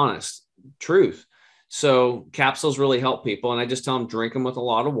actually honest truth. So capsules really help people. And I just tell them, drink them with a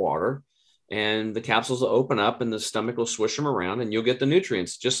lot of water, and the capsules will open up and the stomach will swish them around, and you'll get the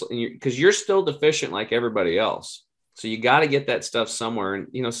nutrients because you're still deficient like everybody else. So you got to get that stuff somewhere.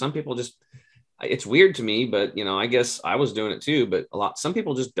 And, some people it's weird to me, but, I guess I was doing it too, but some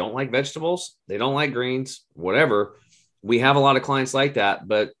people just don't like vegetables. They don't like greens, whatever. We have a lot of clients like that,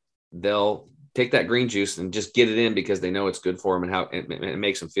 but they'll take that green juice and just get it in because they know it's good for them and how it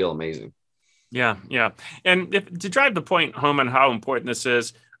makes them feel amazing. Yeah, yeah. And to drive the point home on how important this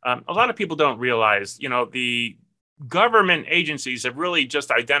is, a lot of people don't realize, the government agencies have really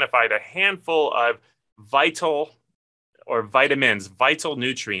just identified a handful of vital or vitamins, vital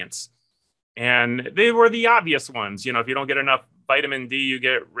nutrients. And they were the obvious ones. If you don't get enough vitamin D, you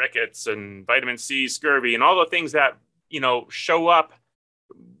get rickets, and vitamin C, scurvy, and all the things that, show up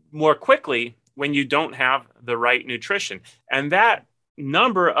more quickly when you don't have the right nutrition. And that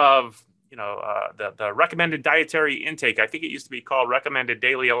number of, the recommended dietary intake, I think it used to be called recommended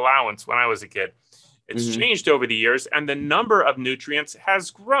daily allowance when I was a kid. It's changed over the years, and the number of nutrients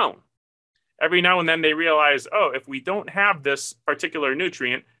has grown. Every now and then they realize, oh, if we don't have this particular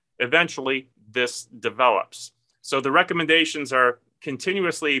nutrient, eventually this develops. So the recommendations are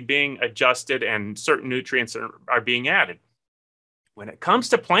continuously being adjusted and certain nutrients are being added. When it comes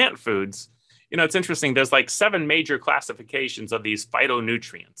to plant foods, it's interesting. There's like 7 major classifications of these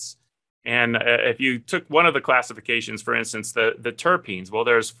phytonutrients. And if you took one of the classifications, for instance, the terpenes, well,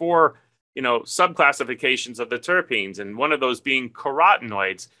 there's 4, subclassifications of the terpenes, and one of those being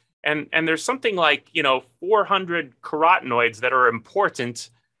carotenoids. And there's something like, 400 carotenoids that are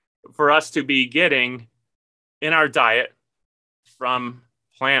important for us to be getting in our diet from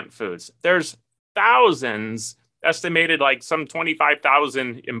plant foods. There's thousands, estimated like some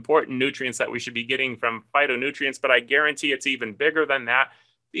 25,000 important nutrients that we should be getting from phytonutrients, but I guarantee it's even bigger than that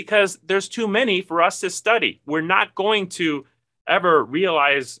because there's too many for us to study. We're not going to ever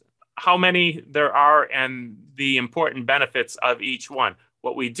realize how many there are and the important benefits of each one.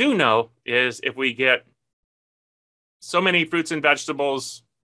 What we do know is if we get so many fruits and vegetables,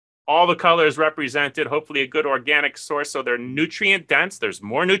 all the colors represented, hopefully a good organic source, so they're nutrient dense. There's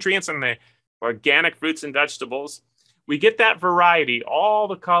more nutrients in the organic fruits and vegetables. We get that variety, all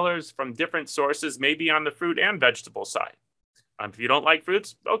the colors from different sources, maybe on the fruit and vegetable side. If you don't like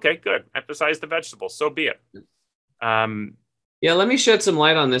fruits, okay, good. Emphasize the vegetables, so be it. Yeah, let me shed some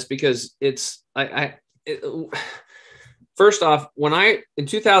light on this because first off, in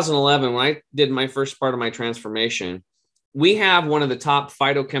 2011, when I did my first part of my transformation, we have one of the top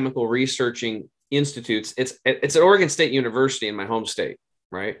phytochemical researching institutes. It's at Oregon State University in my home state,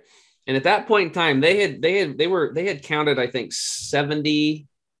 right? And at that point in time, they had counted, I think,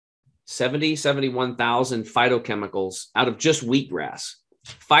 71,000 phytochemicals out of just wheatgrass.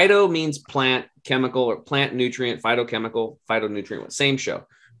 Phyto means plant, chemical or plant nutrient, phytochemical, phytonutrient, same show,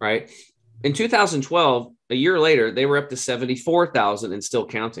 right? In 2012, a year later, they were up to 74,000 and still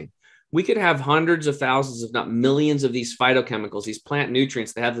counting. We could have hundreds of thousands, if not millions, of these phytochemicals, these plant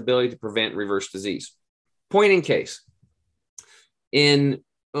nutrients that have the ability to prevent and reverse disease. Point in case, in,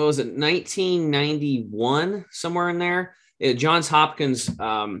 1991, somewhere in there, Johns Hopkins,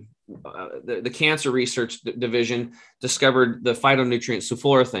 the cancer research division discovered the phytonutrient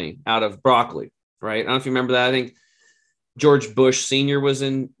sulforaphane out of broccoli, right? I don't know if you remember that. I think George Bush Sr. was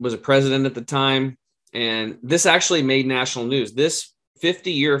a president at the time. And this actually made national news. This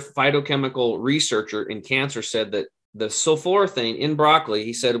 50-year phytochemical researcher in cancer said that the sulforaphane in broccoli,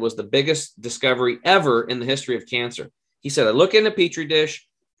 he said, was the biggest discovery ever in the history of cancer. He said, I look in a petri dish,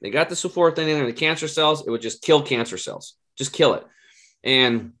 they got the sulforaphane in the cancer cells, it would just kill cancer cells, just kill it.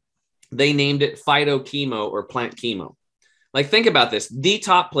 And they named it phytochemo or plant chemo. Like, think about this. The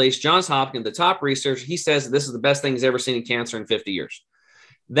top place, Johns Hopkins, the top researcher, he says this is the best thing he's ever seen in cancer in 50 years.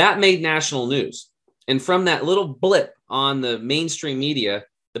 That made national news. And from that little blip on the mainstream media,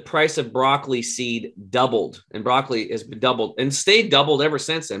 the price of broccoli seed doubled, and broccoli has been doubled and stayed doubled ever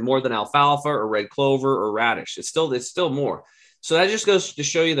since then, more than alfalfa or red clover or radish. It's still more. So that just goes to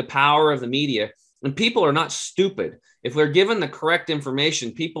show you the power of the media. And people are not stupid. If they're given the correct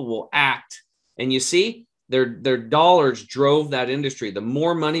information, people will act. And you see, their dollars drove that industry. The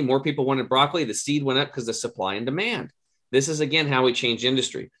more money, more people wanted broccoli, the seed went up because of supply and demand. This is, again, how we change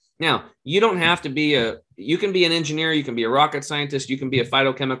industry. Now, you don't have to you can be an engineer, you can be a rocket scientist, you can be a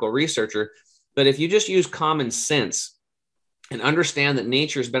phytochemical researcher, but if you just use common sense and understand that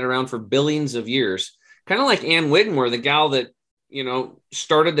nature has been around for billions of years, kind of like Ann Whittemore, the gal that,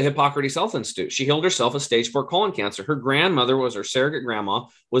 started the Hippocrates Health Institute. She healed herself of stage 4 colon cancer. Her grandmother was her surrogate grandma,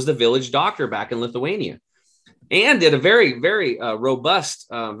 was the village doctor back in Lithuania, and did a very, very robust,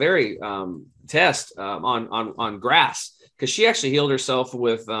 test on grass. Because she actually healed herself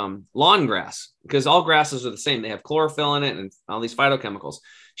with lawn grass, because all grasses are the same. They have chlorophyll in it and all these phytochemicals.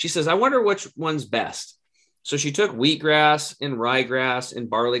 She says, I wonder which one's best. So she took wheatgrass and ryegrass and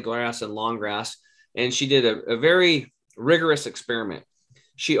barley grass and long grass, and she did a very rigorous experiment.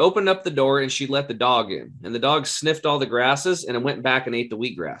 She opened up the door and she let the dog in, and the dog sniffed all the grasses and it went back and ate the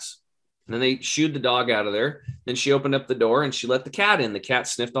wheatgrass. And then they shooed the dog out of there. Then she opened up the door and she let the cat in. The cat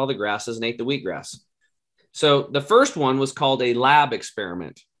sniffed all the grasses and ate the wheatgrass. So the first one was called a lab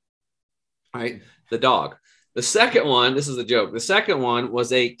experiment, right? The dog. The second one, this is a joke. The second one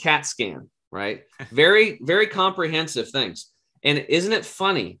was a CAT scan, right? Very, very comprehensive things. And isn't it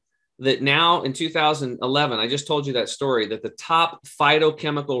funny that now in 2011, I just told you that story, that the top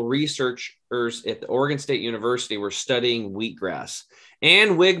phytochemical researchers at the Oregon State University were studying wheatgrass.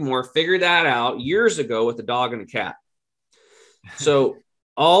 Ann Wigmore figured that out years ago with a dog and a cat. So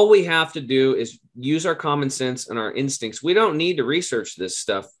all we have to do is use our common sense and our instincts. We don't need to research this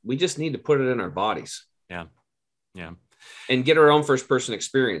stuff. We just need to put it in our bodies. Yeah. Yeah. And get our own first person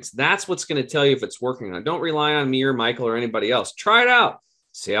experience. That's what's going to tell you if it's working or not. Don't rely on me or Michael or anybody else. Try it out.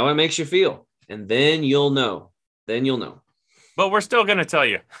 See how it makes you feel. And then you'll know. But we're still going to tell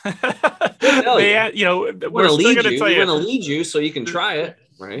you. We're still going to lead you so you can try it.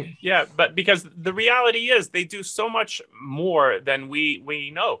 Right. Yeah. But because the reality is they do so much more than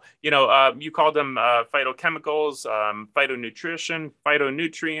we know. You called them phytochemicals, phytonutrition,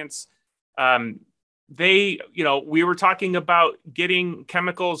 phytonutrients. We were talking about getting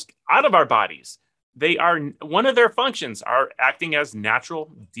chemicals out of our bodies. They are, one of their functions are acting as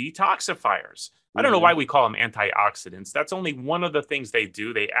natural detoxifiers. I don't know why we call them antioxidants. That's only one of the things they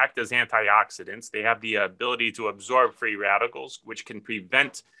do. They act as antioxidants. They have the ability to absorb free radicals, which can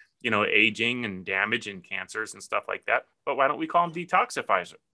prevent, aging and damage and cancers and stuff like that. But why don't we call them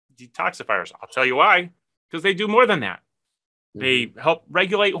detoxifiers? I'll tell you why, because they do more than that. They help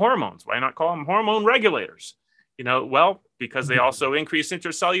regulate hormones. Why not call them hormone regulators? Because they also increase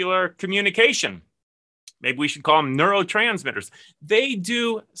intercellular communication. Maybe we should call them neurotransmitters. They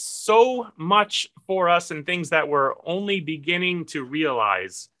do so much for us and things that we're only beginning to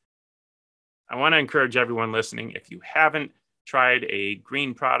realize. I want to encourage everyone listening, if you haven't tried a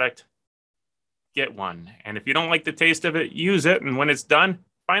green product, get one. And if you don't like the taste of it, use it. And when it's done,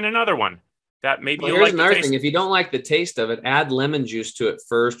 find another one. That maybe here's another thing. If you don't like the taste of it, add lemon juice to it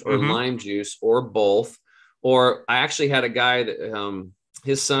first, or lime juice, or both. Or I actually had a guy that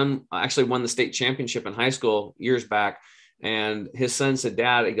his son actually won the state championship in high school years back. And his son said,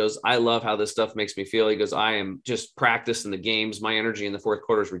 Dad, he goes, I love how this stuff makes me feel. He goes, I am just practicing the games. My energy in the fourth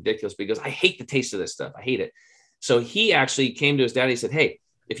quarter is ridiculous because I hate the taste of this stuff. I hate it. So he actually came to his dad. He said, hey,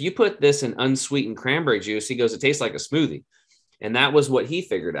 if you put this in unsweetened cranberry juice, he goes, it tastes like a smoothie. And that was what he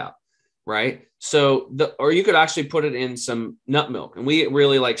figured out. Right. So or you could actually put it in some nut milk, and we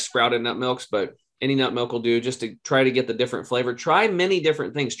really like sprouted nut milks, but any nut milk will do, just to try to get the different flavor. Try many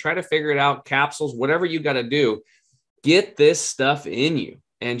different things, try to figure it out, capsules, whatever you got to do, get this stuff in you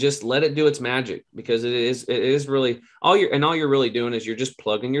and just let it do its magic, because it is really all you're really doing is you're just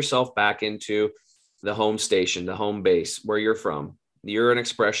plugging yourself back into the home station, the home base where you're from. You're an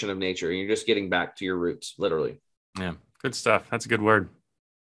expression of nature, and you're just getting back to your roots, literally. Yeah. Good stuff. That's a good word.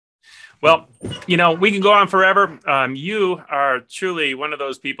 Well, we can go on forever. You are truly one of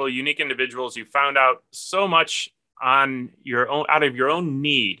those people, unique individuals. You found out so much on your own, out of your own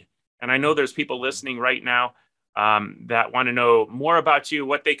need. And I know there's people listening right now that want to know more about you,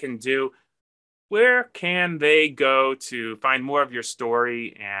 what they can do. Where can they go to find more of your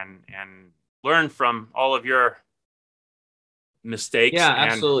story and learn from all of your mistakes? Yeah,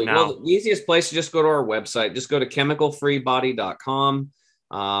 absolutely. Well, the easiest place is just go to our website. Just go to chemicalfreebody.com.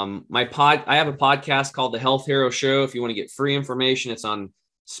 I have a podcast called The Health Hero Show. If you want to get free information, it's on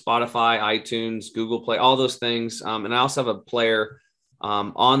Spotify, iTunes, Google Play, all those things. And I also have a player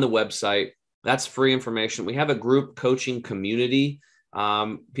on the website. That's free information. We have a group coaching community.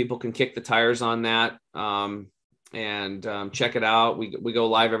 People can kick the tires on that and check it out. We go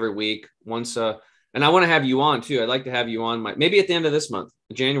live every week once. And I want to have you on too. I'd like to have you on maybe at the end of this month,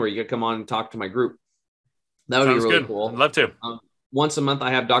 January, you could come on and talk to my group. That would be really cool. I'd love to. Once a month,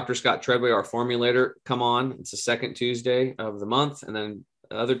 I have Dr. Scott Treadway, our formulator, come on. It's the second Tuesday of the month. And then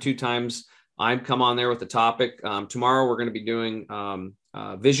the other 2 times I come on there with the topic. Tomorrow, we're going to be doing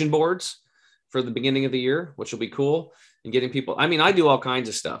vision boards for the beginning of the year, which will be cool. And getting people, I do all kinds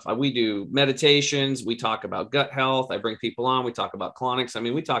of stuff. We do meditations. We talk about gut health. I bring people on. We talk about colonics.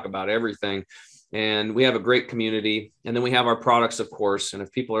 We talk about everything. And we have a great community. And then we have our products, of course. And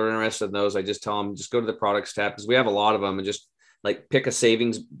if people are interested in those, I just tell them, just go to the products tab, because we have a lot of them, and just like pick a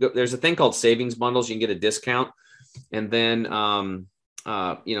savings. There's a thing called savings bundles. You can get a discount, and then, a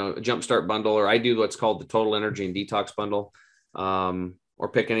jumpstart bundle, or I do what's called the total energy and detox bundle, or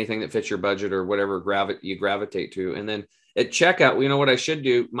pick anything that fits your budget or whatever you gravitate to. And then at checkout, what I should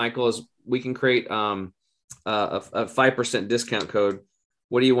do, Michael, is we can create a 5% discount code.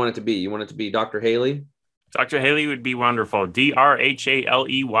 What do you want it to be? You want it to be Dr. Haley? Dr. Haley would be wonderful.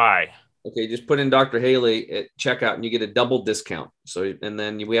 DRHALEY. Okay, just put in Dr. Haley at checkout and you get a double discount. So, and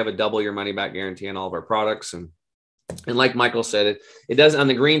then we have a double your money back guarantee on all of our products. And like Michael said, it doesn't, on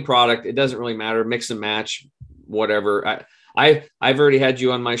the green product, it doesn't really matter. Mix and match, whatever. I've already had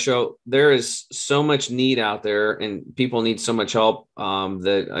you on my show. There is so much need out there and people need so much help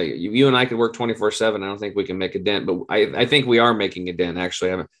that you and I could work 24/7. I don't think we can make a dent, but I think we are making a dent.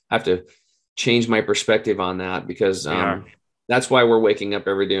 Actually, I have to change my perspective on that because that's why we're waking up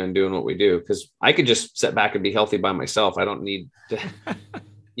every day and doing what we do. Because I could just sit back and be healthy by myself. I don't need to,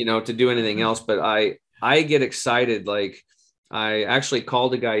 to do anything else. But I get excited. Like I actually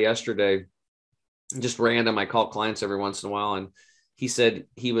called a guy yesterday, just random. I call clients every once in a while. And he said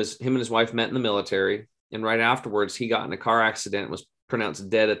him and his wife met in the military. And right afterwards, he got in a car accident and was pronounced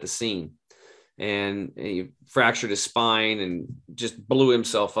dead at the scene. And he fractured his spine and just blew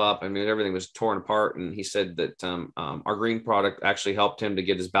himself up. I mean, everything was torn apart. And he said that our green product actually helped him to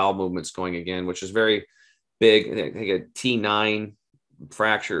get his bowel movements going again, which is very big. I think a T9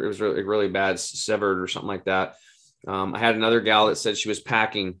 fracture. It was really, really bad, severed or something like that. I had another gal that said she was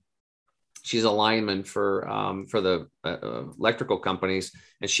packing. She's a lineman for the electrical companies,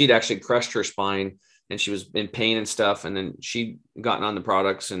 and she'd actually crushed her spine. And she was in pain and stuff. And then she'd gotten on the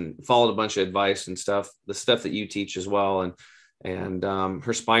products and followed a bunch of advice and stuff, the stuff that you teach as well. And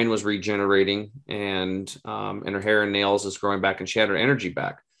her spine was regenerating and her hair and nails is growing back and she had her energy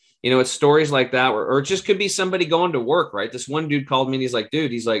back. It's stories like that, or it just could be somebody going to work, right? This one dude called me and he's like,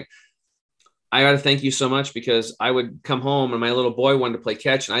 I got to thank you so much because I would come home and my little boy wanted to play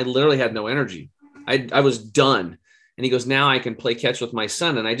catch and I literally had no energy. I was done. And he goes, now I can play catch with my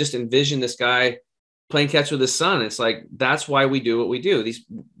son. And I just envisioned this guy playing catch with his son. It's like, that's why we do what we do.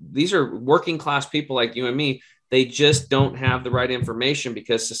 These are working class people like you and me. They just don't have the right information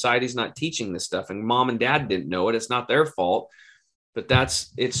because society's not teaching this stuff and mom and dad didn't know it. It's not their fault, but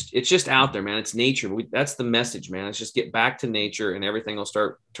it's just out there, man. It's nature. That's the message, man. It's just get back to nature and everything will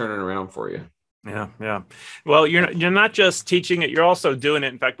start turning around for you. Yeah. Yeah. Well, you're not just teaching it, you're also doing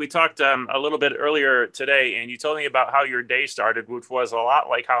it. In fact, we talked a little bit earlier today and you told me about how your day started, which was a lot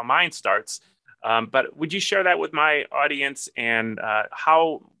like how mine starts. But would you share that with my audience and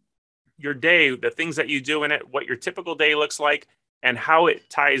how your day, the things that you do in it, what your typical day looks like, and how it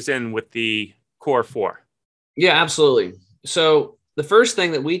ties in with the core four? Yeah, absolutely. So the first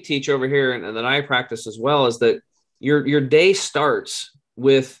thing that we teach over here and that I practice as well is that your day starts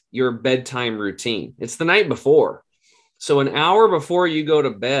with your bedtime routine. It's the night before. So an hour before you go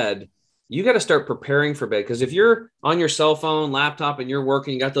to bed, you got to start preparing for bed. Because if you're on your cell phone, laptop, and you're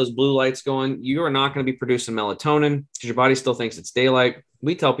working, you got those blue lights going, you are not going to be producing melatonin because your body still thinks it's daylight.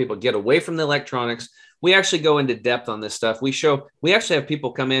 We tell people get away from the electronics. We actually go into depth on this stuff. We actually have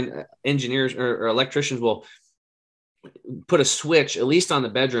people come in, engineers or electricians will put a switch, at least on the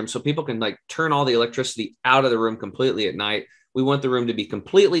bedroom, so people can like turn all the electricity out of the room completely at night. We want the room to be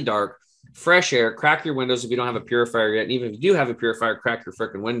completely dark, fresh air, crack your windows if you don't have a purifier yet. And even if you do have a purifier, crack your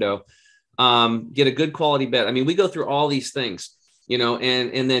freaking window. Get a good quality bed. I mean, we go through all these things,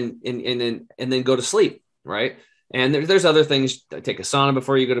 and then go to sleep. Right. And there's other things. Take a sauna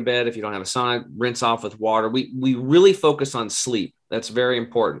before you go to bed. If you don't have a sauna, rinse off with water. We really focus on sleep. That's very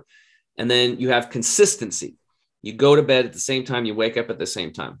important. And then you have consistency. You go to bed at the same time, you wake up at the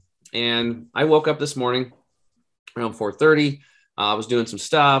same time. And I woke up this morning around 4:30. I was doing some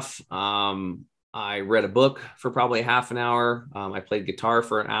stuff. I read a book for probably half an hour. I played guitar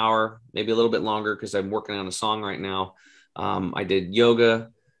for an hour, maybe a little bit longer because I'm working on a song right now. I did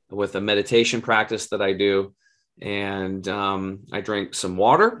yoga with a meditation practice that I do. And I drank some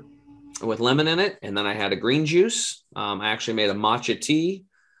water with lemon in it. And then I had a green juice. I actually made a matcha tea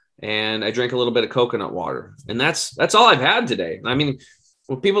and I drank a little bit of coconut water. And that's all I've had today. I mean,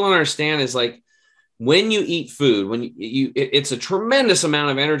 what people don't understand is like, when you eat food, it's a tremendous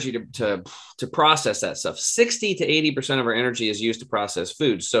amount of energy to process that stuff. 60 to 80% of our energy is used to process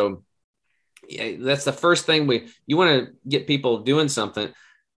food. So that's the first thing you want to get people doing something.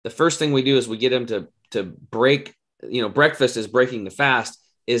 The first thing we do is we get them to break, breakfast is breaking the fast,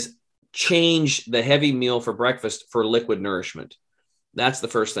 is change the heavy meal for breakfast for liquid nourishment. That's the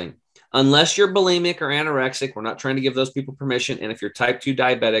first thing. Unless you're bulimic or anorexic, we're not trying to give those people permission. And if you're type 2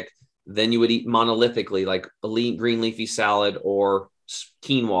 diabetic, then you would eat monolithically like a green leafy salad or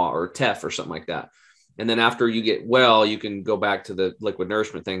quinoa or teff or something like that. And then after you get well, you can go back to the liquid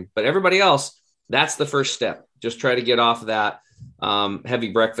nourishment thing. But everybody else, that's the first step. Just try to get off of that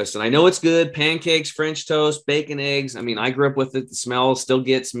heavy breakfast. And I know it's good. Pancakes, French toast, bacon, eggs. I mean, I grew up with it. The smell still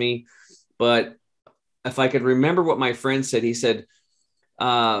gets me. But if I could remember what my friend said, he said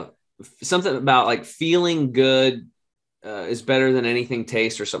something about like feeling good is better than anything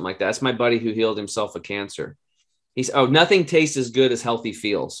tastes or something like that. That's my buddy who healed himself of cancer. He's, nothing tastes as good as healthy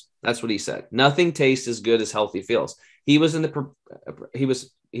feels. That's what he said. Nothing tastes as good as healthy feels. He was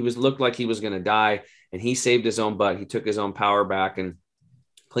he was looked like he was going to die, and he saved his own butt. He took his own power back and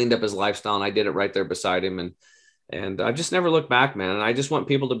cleaned up his lifestyle. And I did it right there beside him. And I just never looked back, man. And I just want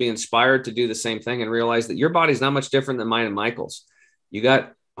people to be inspired to do the same thing and realize that your body's not much different than mine and Michael's. You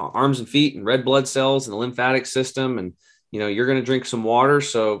got arms and feet and red blood cells and the lymphatic system. And, you're going to drink some water.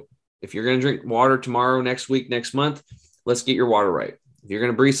 So if you're going to drink water tomorrow, next week, next month, let's get your water right. If you're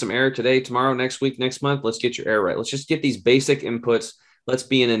going to breathe some air today, tomorrow, next week, next month, let's get your air right. Let's just get these basic inputs. Let's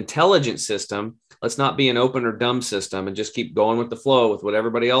be an intelligent system. Let's not be an open or dumb system and just keep going with the flow with what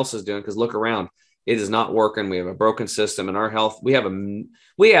everybody else is doing. Because look around. It is not working. We have a broken system in our health. We have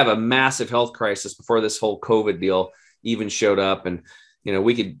a massive health crisis before this whole COVID deal even showed up. And,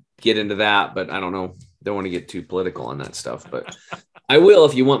 we could get into that, but I don't know. Don't want to get too political on that stuff, but I will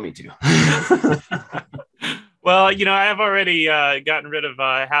if you want me to. Well, I have already gotten rid of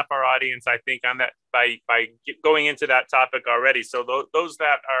half our audience, I think, on that by going into that topic already. So those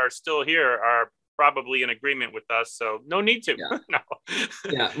that are still here are probably in agreement with us, so no need to. Yeah. No.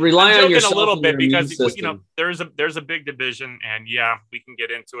 Yeah, rely on yourself a little bit because system. there's a big division, and we can get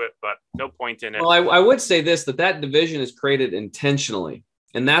into it, but no point in it. Well, I would say this, that division is created intentionally,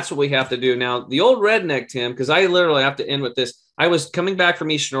 and that's what we have to do now. The old redneck Tim, because I literally have to end with this. I was coming back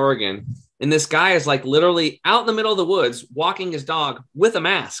from Eastern Oregon, and this guy is like literally out in the middle of the woods walking his dog with a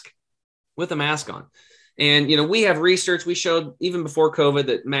mask on. And, we have research. We showed even before COVID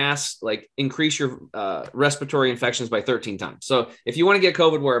that masks like increase your respiratory infections by 13 times. So if you want to get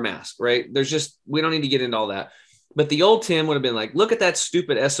COVID, wear a mask, right? We don't need to get into all that. But the old Tim would have been like, look at that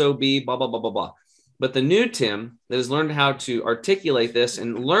stupid SOB, blah, blah, blah, blah, blah. But the new Tim that has learned how to articulate this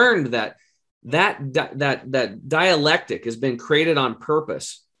and learned that dialectic has been created on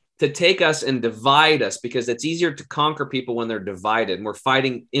purpose to take us and divide us, because it's easier to conquer people when they're divided and we're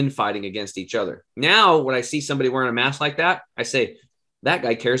infighting against each other. Now, when I see somebody wearing a mask like that, I say, that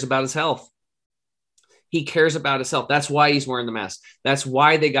guy cares about his health. He cares about his health. That's why he's wearing the mask. That's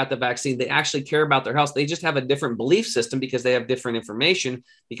why they got the vaccine. They actually care about their health. They just have a different belief system because they have different information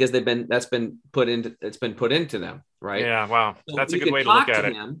because it's been put into them. Right. Yeah. Wow. So that's a good way to look at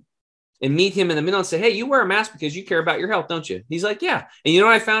it. And meet him in the middle and say, hey, you wear a mask because you care about your health, don't you? He's like, yeah. And you know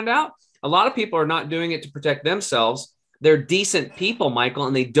what I found out? A lot of people are not doing it to protect themselves. They're decent people, Michael,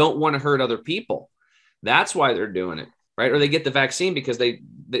 and they don't want to hurt other people. That's why they're doing it, right? Or they get the vaccine because they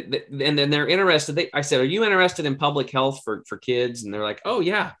and then they're interested. I said, are you interested in public health for kids? And they're like, oh,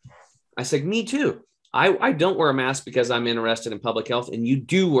 yeah. I said, me too. I don't wear a mask because I'm interested in public health, and you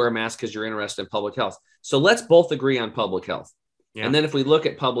do wear a mask because you're interested in public health. So let's both agree on public health. Yeah. And then if we look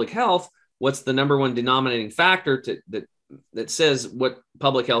at public health, what's the number one denominating factor that says what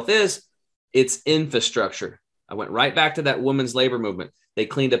public health is? It's infrastructure. I went right back to that women's labor movement. They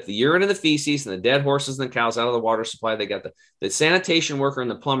cleaned up the urine and the feces and the dead horses and the cows out of the water supply. They got the sanitation worker and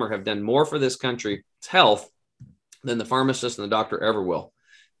the plumber have done more for this country's health than the pharmacist and the doctor ever will.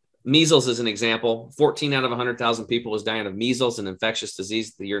 Measles is an example. 14 out of 100,000 people was dying of measles, an infectious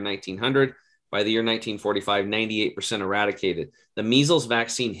disease, the year 1900. By the year 1945, 98% eradicated. The measles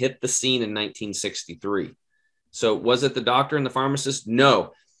vaccine hit the scene in 1963. So was it the doctor and the pharmacist?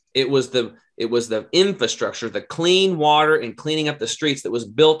 No, it was the infrastructure, the clean water and cleaning up the streets that was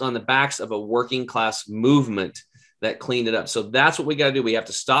built on the backs of a working class movement that cleaned it up. So that's what we got to do. We have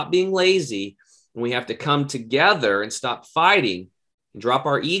to stop being lazy, and we have to come together and stop fighting and drop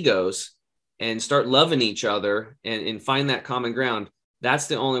our egos and start loving each other and find that common ground. That's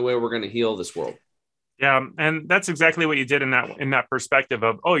the only way we're going to heal this world. Yeah. And that's exactly what you did in that perspective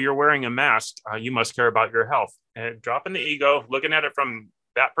of, oh, you're wearing a mask. You must care about your health, and dropping the ego, looking at it from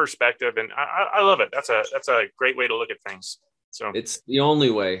that perspective. And I love it. That's a great way to look at things. So it's the only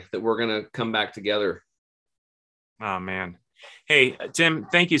way that we're going to come back together. Oh, man. Hey, Tim,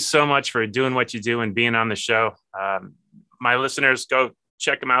 thank you so much for doing what you do and being on the show. My listeners, go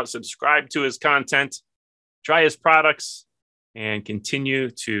check him out, subscribe to his content, try his products, and continue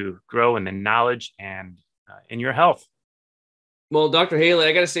to grow in the knowledge and in your health. Well, Dr. Haley,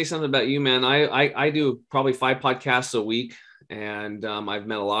 I got to say something about you, man. I do probably 5 podcasts a week, and I've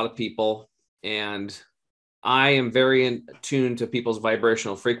met a lot of people, and I am very in tune to people's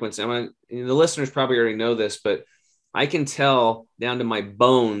vibrational frequency. The listeners probably already know this, but I can tell down to my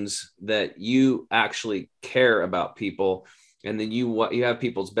bones that you actually care about people, and then you have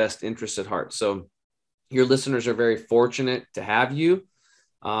people's best interests at heart. So your listeners are very fortunate to have you.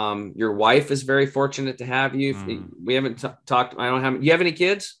 Your wife is very fortunate to have you. We haven't talked. You have any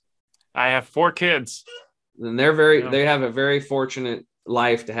kids? I have 4 kids. And they have a very fortunate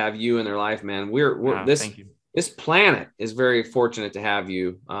life to have you in their life, man. Thank you. This planet is very fortunate to have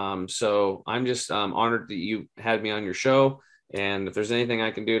you. So I'm just honored that you had me on your show. And if there's anything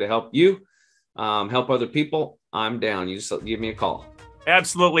I can do to help you, help other people, I'm down. You just give me a call.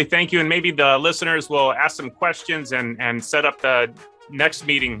 Absolutely. Thank you. And maybe the listeners will ask some questions and set up the next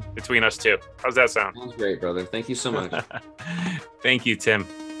meeting between us two. How's that sound? Sounds great, brother. Thank you so much. Thank you, Tim.